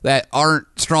people that aren't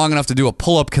strong enough to do a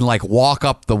pull-up can like walk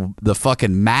up the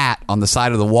fucking mat on the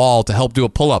side of the wall to help do a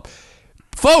pull-up.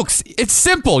 Folks, it's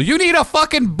simple. You need a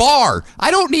fucking bar. I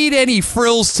don't need any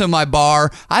frills to my bar.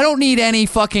 I don't need any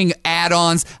fucking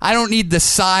add-ons. I don't need the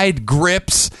side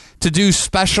grips to do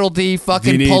specialty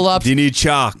fucking pull-ups. Do you need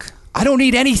chalk? I don't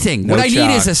need anything. No what I chalk.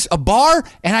 need is a bar,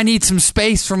 and I need some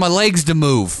space for my legs to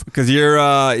move. Because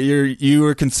you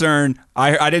were concerned.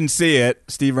 I didn't see it.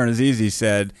 Steve Vernazizi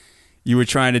said you were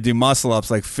trying to do muscle-ups,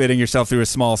 like fitting yourself through a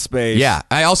small space. Yeah,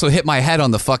 I also hit my head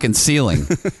on the fucking ceiling.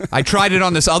 I tried it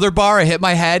on this other bar. I hit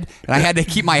my head, and I had to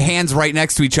keep my hands right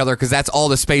next to each other because that's all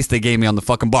the space they gave me on the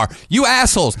fucking bar. You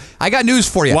assholes! I got news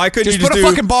for you. Why couldn't you just put a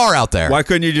fucking bar out there? Why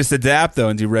couldn't you just adapt, though,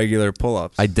 and do regular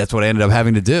pull-ups? That's what I ended up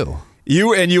having to do.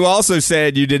 You also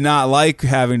said you did not like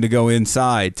having to go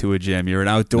inside to a gym. You're an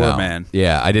outdoor man.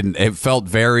 Yeah, I didn't. I felt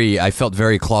very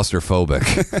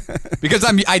claustrophobic because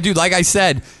I do. Like I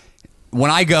said, when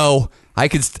I go, I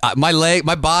could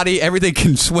my body, everything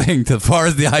can swing to as far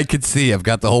as the eye could see. I've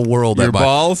got the whole world. Your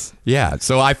balls. Yeah,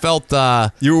 so I felt.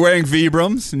 You were wearing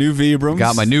Vibrams, new Vibrams.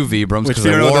 Got my new Vibrams because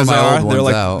I wore my old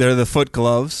ones out. They're the foot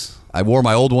gloves. I wore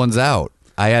my old ones out.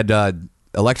 I had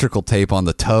electrical tape on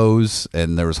the toes,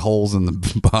 and there was holes in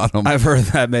the bottom. I've heard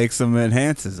that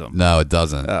enhances them. No, it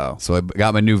doesn't. Oh. So I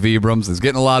got my new Vibrams. I was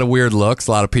getting a lot of weird looks.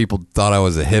 A lot of people thought I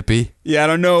was a hippie. Yeah, I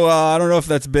don't know. I don't know if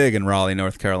that's big in Raleigh,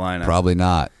 North Carolina. Probably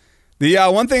not. The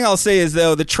one thing I'll say is,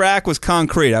 though, the track was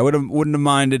concrete. I wouldn't have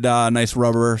minded a nice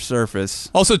rubber surface.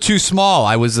 Also too small.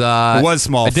 It was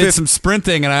small. I did some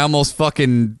sprinting, and I almost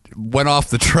fucking went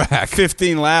off the track.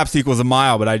 15 laps equals a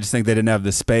mile, but I just think they didn't have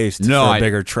the space for a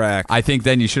bigger track. I think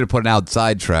then you should have put an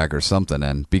outside track or something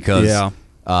in because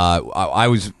I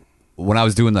was when I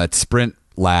was doing that sprint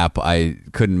lap, I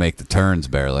couldn't make the turns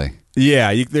barely.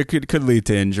 Yeah, there could lead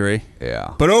to injury.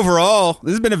 Yeah. But overall,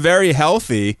 this has been a very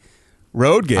healthy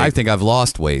road gig. I think I've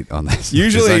lost weight on this.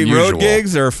 Usually road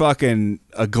gigs are fucking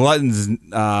a glutton's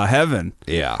heaven.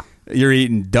 Yeah. You're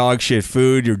eating dog shit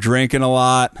food. You're drinking a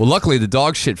lot. Well, luckily, the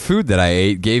dog shit food that I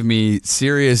ate gave me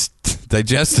serious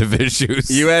digestive issues.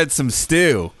 You had some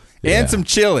stew and some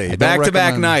chili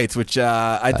back-to-back nights, which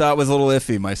I thought was a little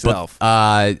iffy myself.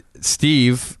 But,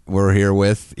 Steve, we're here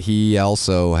with, he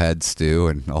also had stew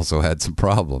and also had some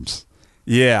problems.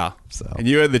 Yeah. So. And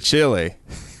you had the chili.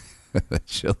 The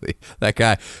chili. That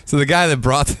guy. So the guy that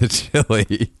brought the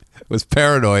chili was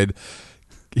paranoid.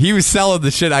 He was selling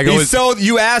the shit.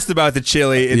 You asked about the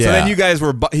chili, and so then you guys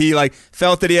he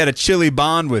felt that he had a chili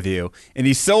bond with you, and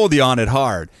he sold you on it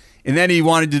hard. And then he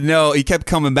wanted to know. He kept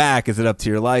coming back. Is it up to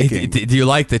your liking? Do you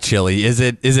like the chili? Is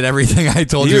it everything I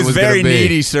told you? He was it was very gonna be?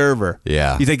 needy server.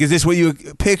 Yeah. He's like, is this what you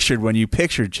pictured when you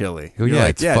pictured chili? Well, yeah,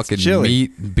 it's fucking chili.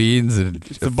 meat, beans, and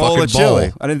it's a bowl of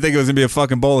chili. I didn't think it was gonna be a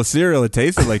fucking bowl of cereal. It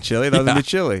tasted like chili. I thought it was gonna be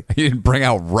chili. He didn't bring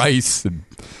out rice and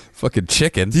fucking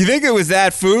chicken. Do you think it was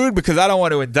that food? Because I don't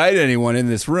want to indict anyone in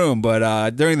this room,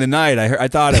 but during the night, I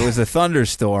thought it was a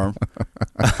thunderstorm.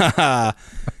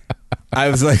 I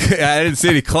was like, I didn't see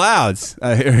any clouds.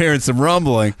 Hearing some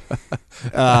rumbling.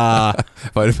 Might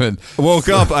have been. Woke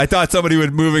up. I thought somebody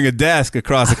was moving a desk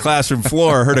across a classroom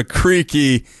floor. Heard a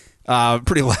creaky,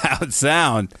 pretty loud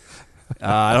sound.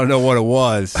 I don't know what it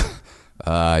was.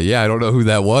 Yeah, I don't know who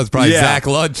that was. Probably Zach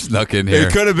Lunch snuck in here.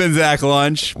 It could have been Zach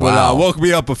Lunch, but woke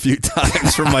me up a few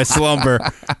times from my slumber.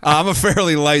 I'm a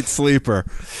fairly light sleeper,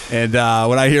 and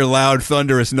when I hear loud,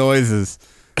 thunderous noises,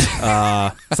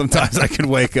 sometimes I can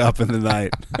wake up in the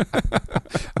night.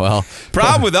 Well,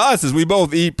 problem with us is we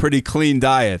both eat pretty clean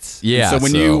diets. Yeah. And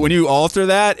so when you alter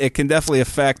that, it can definitely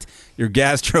affect your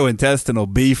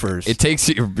gastrointestinal beefers. It takes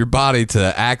your body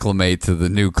to acclimate to the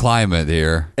new climate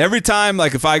here. Every time,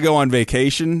 if I go on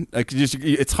vacation,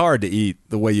 it's hard to eat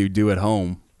the way you do at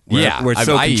home. Where it's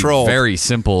so controlled. I eat very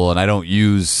simple, and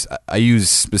I use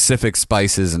specific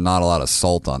spices and not a lot of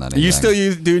salt on anything. Are you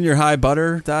still doing your high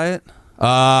butter diet?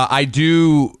 I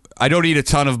do. I don't eat a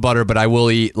ton of butter, but I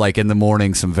will eat, in the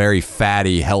morning, some very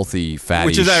healthy fatty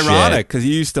Which is shit. ironic, because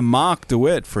you used to mock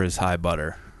DeWitt for his high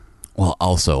butter. Well,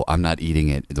 also, I'm not eating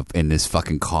it in this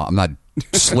fucking I'm not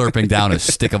slurping down a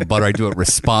stick of butter. I do it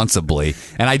responsibly.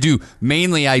 And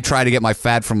I try to get my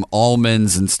fat from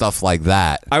almonds and stuff like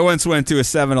that. I once went to a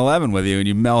 7-Eleven with you, and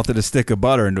you melted a stick of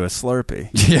butter into a Slurpee.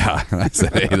 Yeah. I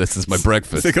said, hey, this is my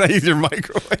breakfast. So can I use your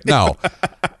microwave? No.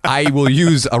 I will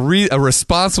use a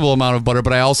responsible amount of butter,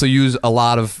 but I also use a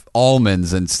lot of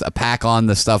almonds and pack on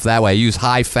the stuff that way. I use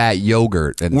high-fat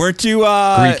yogurt and weren't you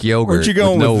Greek yogurt. Weren't you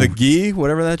going with the ghee,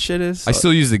 whatever that shit is? I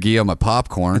still use the ghee on my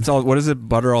popcorn. It's all. What is it?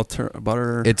 Butter.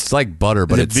 It's like butter,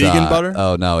 but it's vegan butter.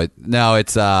 Oh no,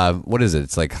 it's what is it?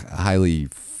 It's like highly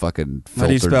fucking filtered How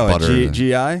do you spell butter. it?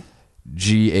 G-I?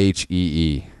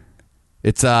 Ghee.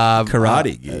 It's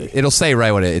karate ghee. It'll say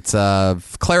right what it's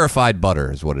clarified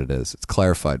butter is what it is. It's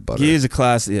clarified butter. Ghee is a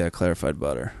clarified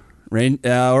butter.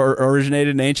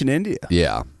 Originated in ancient India.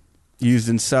 Yeah. Used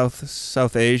in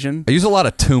South Asian. I use a lot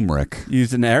of turmeric.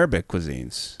 Used in Arabic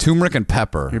cuisines. Turmeric and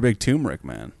pepper. You're a big turmeric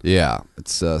man. Yeah,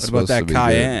 it's what supposed about that to be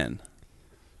cayenne?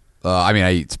 Good. I mean,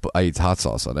 I eat hot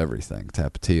sauce on everything,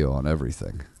 tapatio on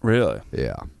everything. Really?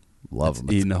 Yeah, love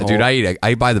them. Eating a whole, dude,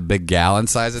 I buy the big gallon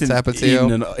size of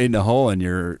tapatio. Eating a hole in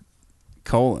your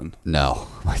colon. No,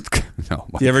 no.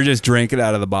 Do you ever just drink it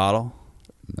out of the bottle?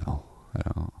 No, I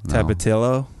don't. No.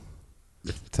 Tapatillo?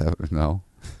 No,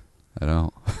 I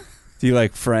don't. Do you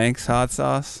like Frank's hot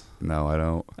sauce? No, I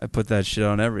don't. I put that shit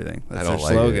on everything. That's I don't their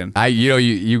like slogan. it.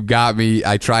 You got me.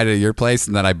 I tried it at your place,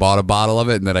 and then I bought a bottle of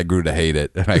it, and then I grew to hate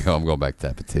it. And I'm going back to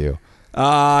Tapatio.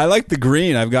 I like the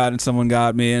green. Someone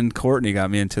got me in. Courtney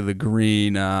got me into the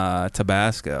green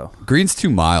Tabasco. Green's too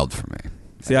mild for me.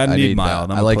 See, I need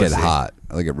mild. I like it hot.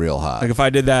 I like it real hot. Like if I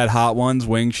did that Hot Ones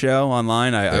wing show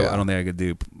online, I don't think I could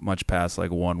do much past like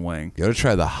one wing. You got to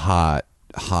try the hot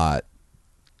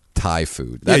Thai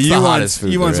food. That's the hottest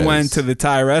food. You once there went is. to the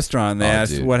Thai restaurant. And they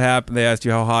asked dude. what happened. They asked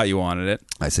you how hot you wanted it,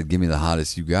 I said, "Give me the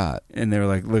hottest you got." and they were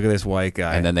like, "Look at this white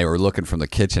guy." And then they were looking from the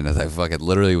kitchen as I fucking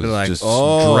literally was They're like, just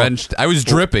 "Oh." drenched. I was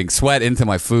dripping sweat into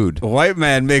my food. A white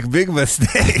man make big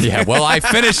mistake. Yeah, well, I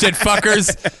finished it,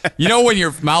 fuckers. You know when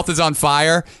your mouth is on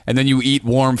fire and then you eat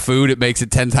warm food, it makes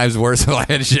it 10 times worse. So I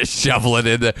had to just shovel it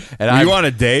in there. And Were you on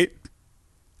a date?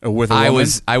 Or with a woman?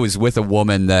 I was with a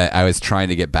woman that I was trying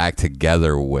to get back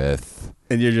together with.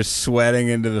 And you're just sweating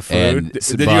into the food. And-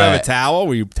 Did you have a towel?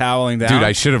 Were you toweling down? Dude,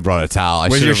 I should have brought a towel.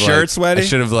 Was your shirt sweaty? I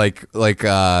should have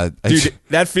Dude,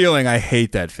 that feeling, I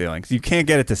hate that feeling. You can't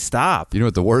get it to stop. You know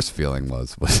what the worst feeling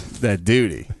was That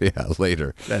duty. yeah,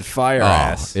 later. That fire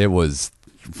ass. It was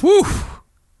whew.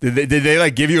 Did they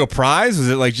like give you a prize? Was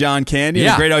it like John Candy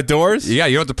Yeah. in Great Outdoors? Yeah,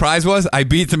 you know what the prize was? I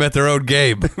beat them at their own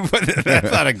game.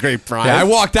 That's not a great prize. Yeah, I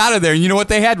walked out of there, and you know what?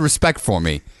 They had respect for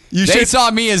me. They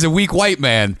saw me as a weak white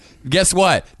man. Guess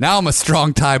what? Now I'm a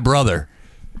strong Thai brother.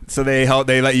 So they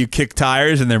let you kick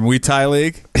tires in their Muay Thai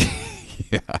league?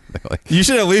 Yeah. You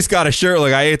should at least got a shirt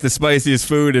like I ate the spiciest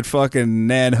food at fucking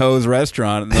Nan Ho's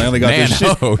restaurant, and I only got Nan this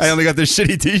Ho's. I only got this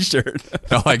shitty T-shirt.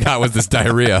 All I got was this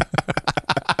diarrhea.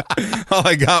 All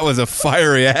I got was a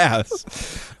fiery ass,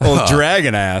 old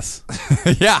dragon ass.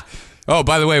 Yeah. Oh,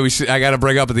 by the way, I got to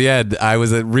bring up at the end. I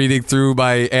was reading through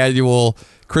my annual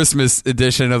Christmas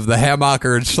edition of the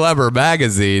Hammacher and Schlemmer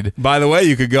magazine. By the way,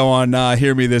 you could go on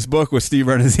Hear Me This Book with Steve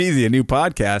Renazizi, a new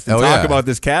podcast, and talk about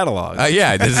this catalog.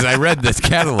 Yeah, I read this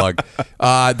catalog.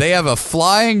 They have a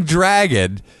flying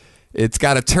dragon. It's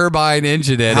got a turbine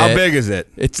engine in it. How big is it?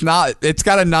 It's got a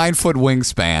 9-foot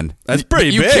wingspan. That's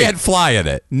pretty You big. can't fly in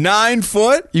it. 9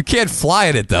 foot? You can't fly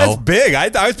in it, though. That's big.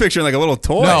 I was picturing like a little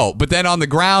toy. No, but then on the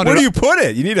ground. Where do you put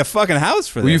it? You need a fucking house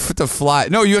for You this. have to fly.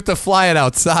 No, you have to fly it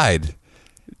outside.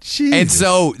 Jesus. And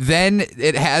so then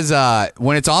it has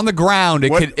when it's on the ground,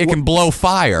 it can blow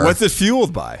fire. What's it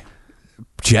fueled by?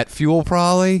 Jet fuel,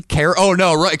 probably. It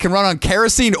can run on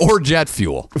kerosene or jet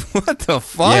fuel. What the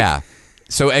fuck? Yeah.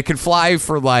 So it can fly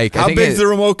for like. How big's the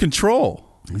remote control?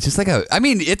 It's just like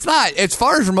it's not, as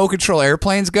far as remote control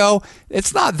airplanes go,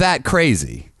 it's not that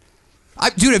crazy.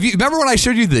 Dude, remember when I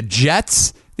showed you the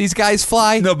jets these guys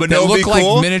fly? No, but that no, look be like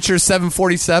cool. miniature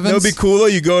 747s? It would be cool though.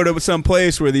 You go to some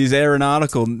place where these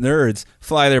aeronautical nerds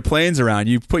fly their planes around.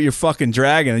 You put your fucking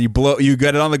dragon and you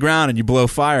get it on the ground and you blow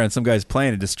fire on some guy's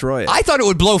plane and destroy it. I thought it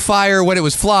would blow fire when it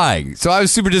was flying, so I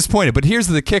was super disappointed. But here's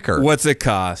the kicker. What's it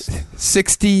cost?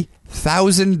 $60,000.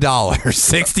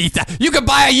 You could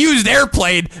buy a used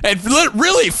airplane and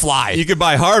really fly. You could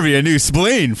buy Harvey a new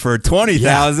spleen for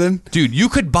 $20,000. Dude, you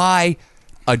could buy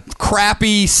a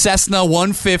crappy Cessna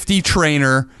 150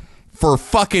 trainer for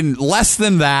fucking less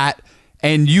than that,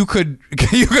 and you could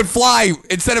fly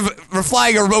instead of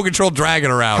flying a remote control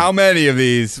dragon around. How many of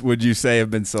these would you say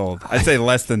have been sold? I'd say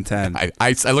less than 10.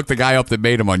 I looked the guy up that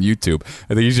made them on YouTube. I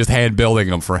think he's just hand building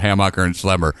them for Hammacher and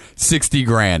Schlemmer.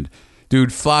 $60,000.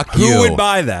 Dude, fuck you. Who would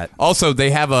buy that? Also,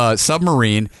 they have a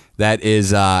submarine that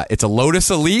is it's a Lotus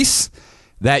Elise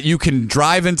that you can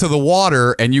drive into the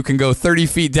water and you can go 30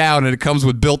 feet down, and it comes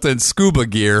with built-in scuba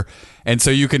gear, and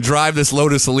so you can drive this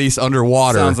Lotus Elise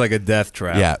underwater. Sounds like a death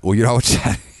trap. Yeah, well, you know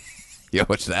what? You know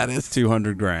how much that is?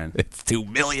 $200,000. It's $2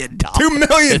 million. $2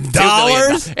 million?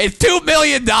 It's $2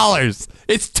 million.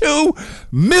 It's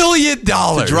 $2 million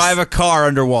To drive a car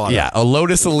underwater. Yeah, a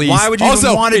Lotus Elise. Why would you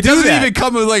even want to do that? It doesn't even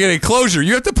come with like an enclosure.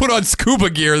 You have to put on scuba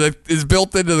gear that is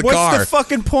built into the car. What's the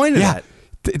fucking point of that?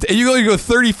 You only go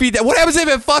 30 feet. What happens if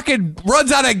it fucking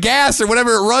runs out of gas or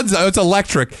whatever it runs out? It's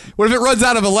electric. What if it runs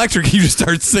out of electric? You just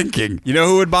start sinking. You know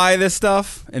who would buy this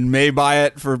stuff and may buy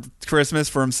it for Christmas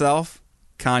for himself?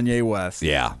 Kanye West.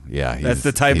 Yeah. That's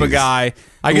the type of guy.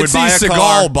 I could see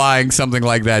Seagal buying something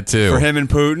like that too. For him and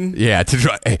Putin? Yeah. To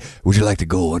try. Hey, would you like to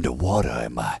go underwater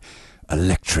in my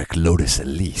electric Lotus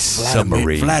Elise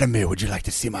submarine? Vladimir, would you like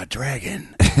to see my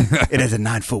dragon? It has a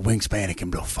 9-foot wingspan. It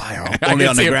can blow fire only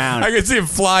on the ground. I can see him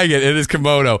flying it in his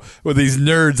kimono with these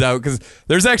nerds out because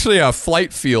there's actually a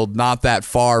flight field not that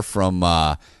far from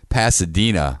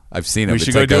Pasadena. I've seen it. We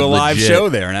should go do a live show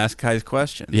there and ask guys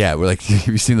questions. Yeah, we're like, have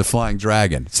you seen the flying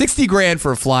dragon? $60,000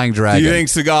 for a flying dragon. Do you think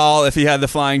Seagal, if he had the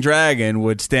flying dragon,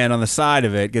 would stand on the side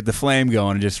of it, get the flame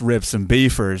going, and just rip some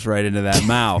beefers right into that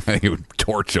mouth? He would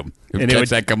torch him. He would catch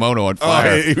that kimono on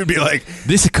fire. He would be like,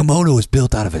 this kimono is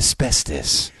built out of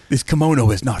asbestos. This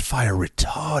kimono is not fire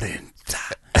retardant.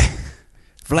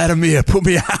 Vladimir, put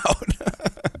me out.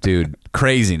 Dude,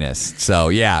 craziness. So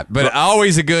yeah, but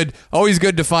always good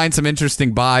to find some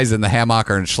interesting buys in the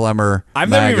Hammacher and Schlemmer. I've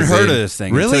magazine. never even heard of this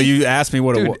thing until you asked me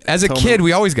what it was. As a kid,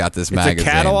 we always got this magazine. It's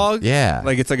a catalog? Yeah.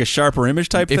 Like it's like a sharper image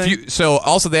type thing? So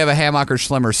also they have a Hammacher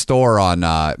Schlemmer store on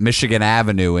Michigan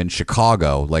Avenue in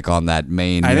Chicago, like on that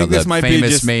main, I think this might famous be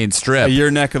just main strip.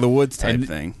 Your neck of the woods type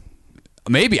thing.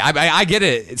 Maybe. I get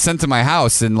it sent to my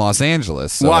house in Los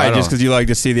Angeles. So why? Just because you like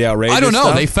to see the outrageous I don't know.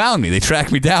 stuff? They found me. They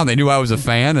tracked me down. They knew I was a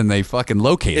fan, and they fucking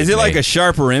located me. Is it like a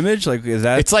sharper image? Like is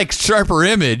that? It's like sharper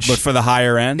image. But for the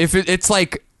higher end? If it's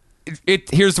like...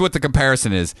 Here's what the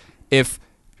comparison is. If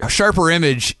sharper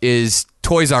image is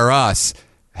Toys R Us,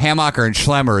 Hammacher and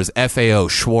Schlemmer is FAO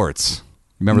Schwartz.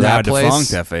 Remember that place?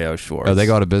 Defunct FAO Schwartz. Oh, they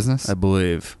go out of business? I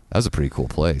believe. That was a pretty cool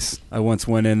place. I once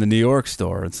went in the New York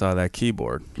store and saw that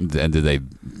keyboard. And did they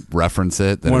reference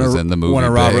it? That it was in the movie? One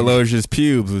of Robert Loggia's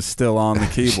pubes was still on the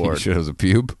keyboard. You sure it was a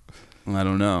pube? I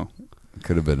don't know.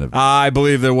 Could have been a... I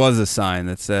believe there was a sign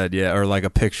that said, yeah, or like a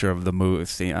picture of the movie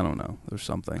scene. I don't know. There's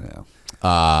something. Yeah.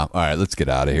 All right, let's get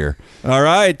out of here. All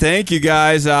right, thank you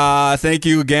guys. Thank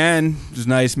you again. It was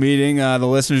nice meeting the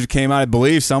listeners who came out. I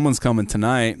believe someone's coming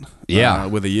tonight. Yeah,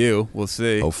 with a U. We'll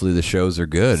see. Hopefully the shows are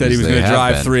good. Said he was going to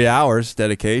drive 3 hours.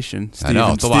 Dedication. I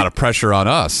know it's a lot of pressure on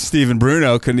us. Stephen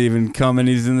Bruno couldn't even come, and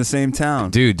he's in the same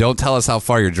town. Dude, don't tell us how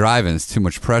far you're driving. It's too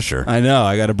much pressure. I know.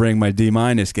 I got to bring my D-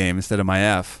 game instead of my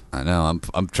F. I know.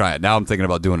 I'm trying now. I'm thinking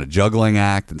about doing a juggling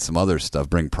act and some other stuff.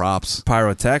 Bring props.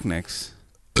 Pyrotechnics.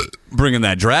 Bringing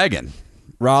that dragon.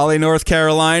 Raleigh, North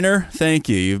Carolina. Thank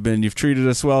you. You've treated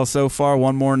us well so far.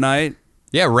 One more night.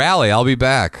 Yeah, Raleigh. I'll be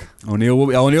back.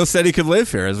 O'Neill said he could live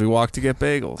here as we walk to get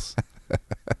bagels.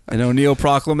 An O'Neill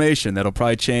proclamation that'll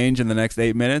probably change in the next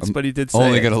 8 minutes, but he did say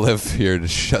only going to live here to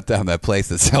shut down that place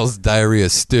that sells diarrhea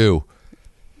stew.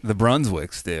 The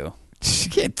Brunswick stew. You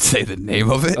can't say the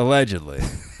name of it. Allegedly.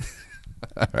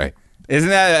 All right. Isn't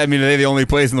that? I mean, are they the only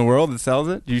place in the world that sells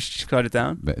it? You should cut it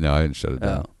down. No, I didn't shut it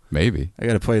down. Maybe. I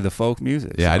got to play the folk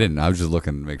music. Yeah, so. I didn't. I was just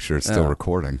looking to make sure it's still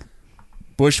recording.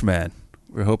 Bushman.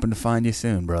 We're hoping to find you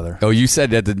soon, brother. Oh, you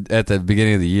said at the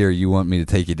beginning of the year you want me to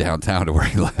take you downtown to where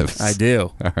he lives. I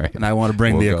do. All right. And I want to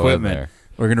bring the equipment.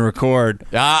 We're going to record.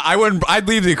 I wouldn't. I'd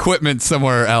leave the equipment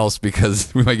somewhere else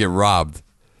because we might get robbed.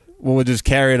 Well, we'll just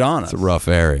carry it on us. It's a rough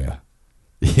area.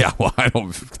 Yeah, well, I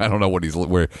don't know what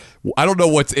where. I don't know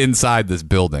what's inside this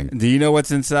building. Do you know what's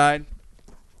inside?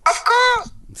 Of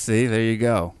course. See, there you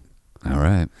go. All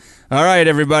right. All right,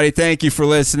 everybody. Thank you for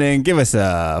listening. Give us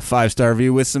a 5-star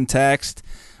review with some text.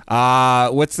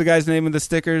 What's the guy's name of the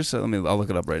stickers? I'll look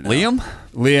it up right now.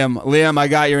 Liam, I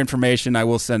got your information. I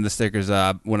will send the stickers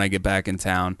when I get back in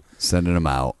town. Sending them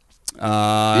out.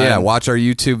 Yeah, watch our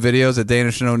YouTube videos at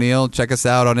Danish and O'Neill. Check us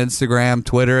out on Instagram,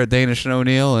 Twitter at Danish and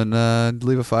O'Neill, and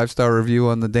leave a 5-star review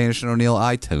on the Danish and O'Neill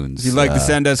iTunes. If you'd like to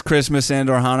send us Christmas and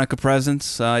or Hanukkah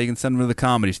presents, you can send them to the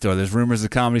Comedy Store. There's rumors the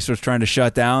Comedy Store's trying to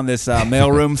shut down this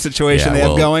mailroom situation they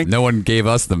have going. No one gave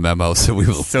us the memo, so we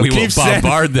will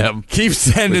bombard them. Keep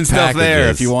sending stuff there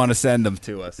if you want to send them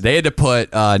to us. They had to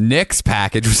put Nick's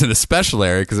package was in a special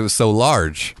area because it was so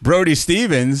large. Brody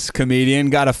Stevens, comedian,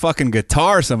 got a fucking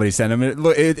guitar somebody sent him.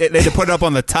 They had to put it up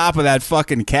on the top of that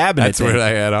fucking cabinet. That's where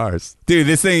I had ours. Dude,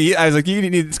 this thing, I was like,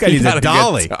 this guy needs a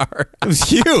dolly. It was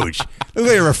huge. It looked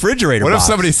like a refrigerator box. What if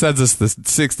somebody sends us the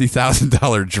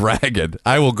 $60,000 dragon?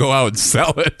 I will go out and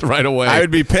sell it right away. I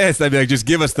would be pissed. I'd be like, just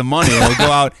give us the money and we'll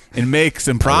go out and make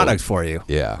some product for you.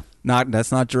 Yeah.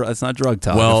 That's not drug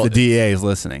talk. Well, if the DEA is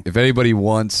listening. If anybody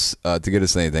wants to get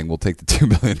us anything, we'll take the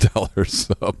 $2 million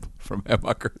sub from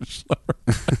Hemmucker and Schlemmer.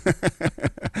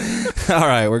 All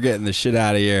right, we're getting the shit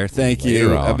out of here. Thank you.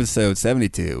 Later on. Episode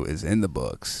 72 is in the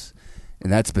books.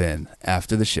 And that's been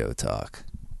After the Show Talk.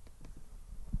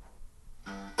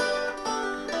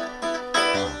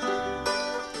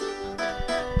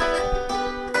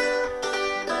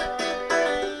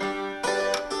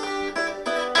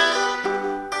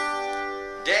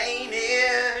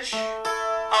 Danish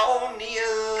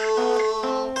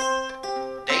O'Neill,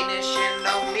 Danish and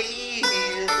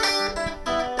O'Neill.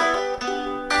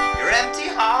 Your empty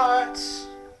hearts,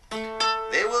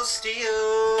 they will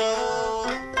steal.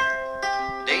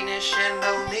 Danish and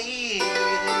O'Neill.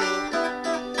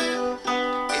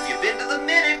 If you've been to the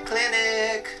Minute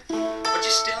Clinic, but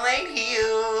you still ain't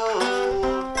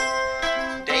healed.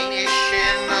 Danish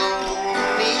and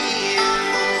O'Neill.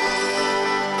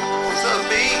 What's up,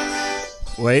 B?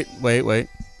 Wait.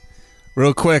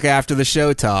 Real quick, after the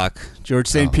show talk, George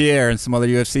St. Pierre and some other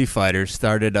UFC fighters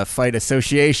started a fight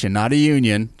association, not a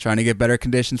union, trying to get better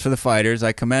conditions for the fighters.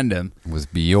 I commend him. It was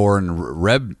Bjorn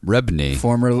Rebney.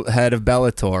 Former head of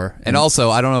Bellator. And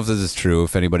also, I don't know if this is true.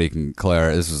 If anybody can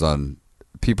clarify, this was on.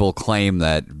 People claim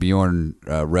that Bjorn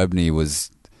Rebney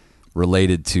was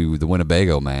related to the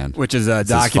Winnebago Man, which is a It's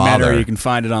his documentary. father. You can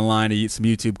find it online, some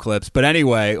YouTube clips. But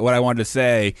anyway, what I wanted to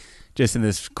say, just in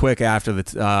this quick after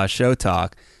the show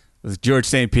talk, was George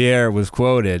St. Pierre was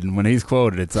quoted, and when he's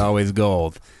quoted, it's always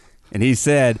gold. And he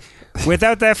said,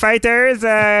 "Without the fighters,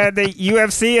 the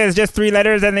UFC is just 3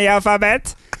 letters in the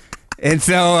alphabet." And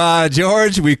so,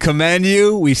 George, we commend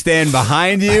you. We stand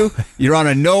behind you. You're on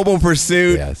a noble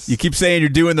pursuit. Yes. You keep saying you're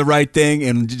doing the right thing,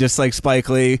 and just like Spike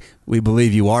Lee, we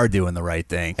believe you are doing the right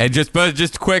thing. And just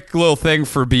quick little thing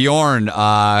for Bjorn.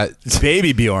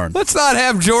 Baby Bjorn. Let's not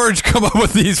have George come up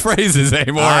with these phrases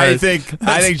anymore. I think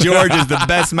George is the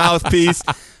best mouthpiece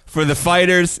for the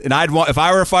fighters, and if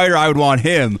I were a fighter, I would want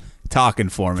him talking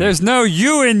for me. There's no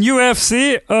U in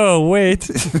UFC. Oh wait,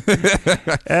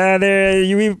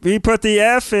 we put the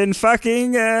F in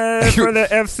fucking for the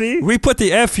FC. We put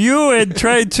the FU and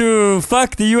tried to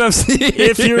fuck the UFC.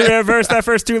 If you reverse that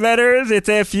first 2 letters, it's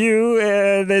FU.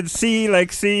 Then C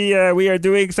like C. We are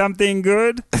doing something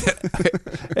good.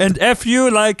 And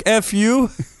FU like FU.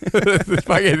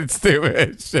 Fucking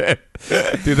stupid shit.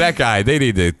 Dude, that guy, they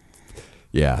need to.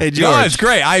 Yeah. Hey, George. No, it's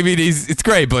great. I mean, it's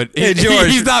great, but George.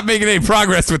 he's not making any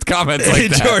progress with comments like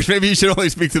that. George, maybe you should only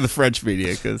speak to the French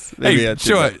media because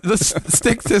Sure. Let's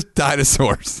stick to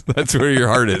dinosaurs. That's where your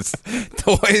heart is.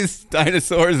 toys,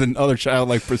 dinosaurs, and other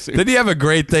childlike pursuits. Did he have a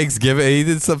great Thanksgiving? He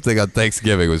did something on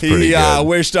Thanksgiving. It was pretty He good.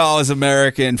 wished all his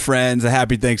American friends a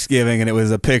happy Thanksgiving, and it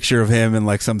was a picture of him in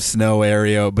like some snow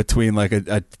area between like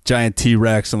a giant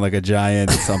T-Rex and like a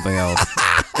giant something else.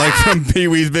 Like from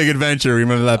Pee-wee's Big Adventure.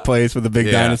 Remember that place with the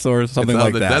big dinosaurs? Something it's like out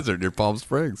in the that. desert near Palm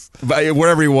Springs. But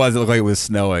wherever he was, it looked like it was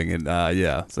snowing. And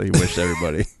so he wished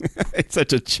everybody. It's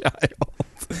such a child.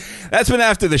 That's been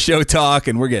After the Show Talk,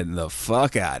 and we're getting the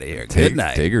fuck out of here. Good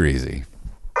night. Take her easy.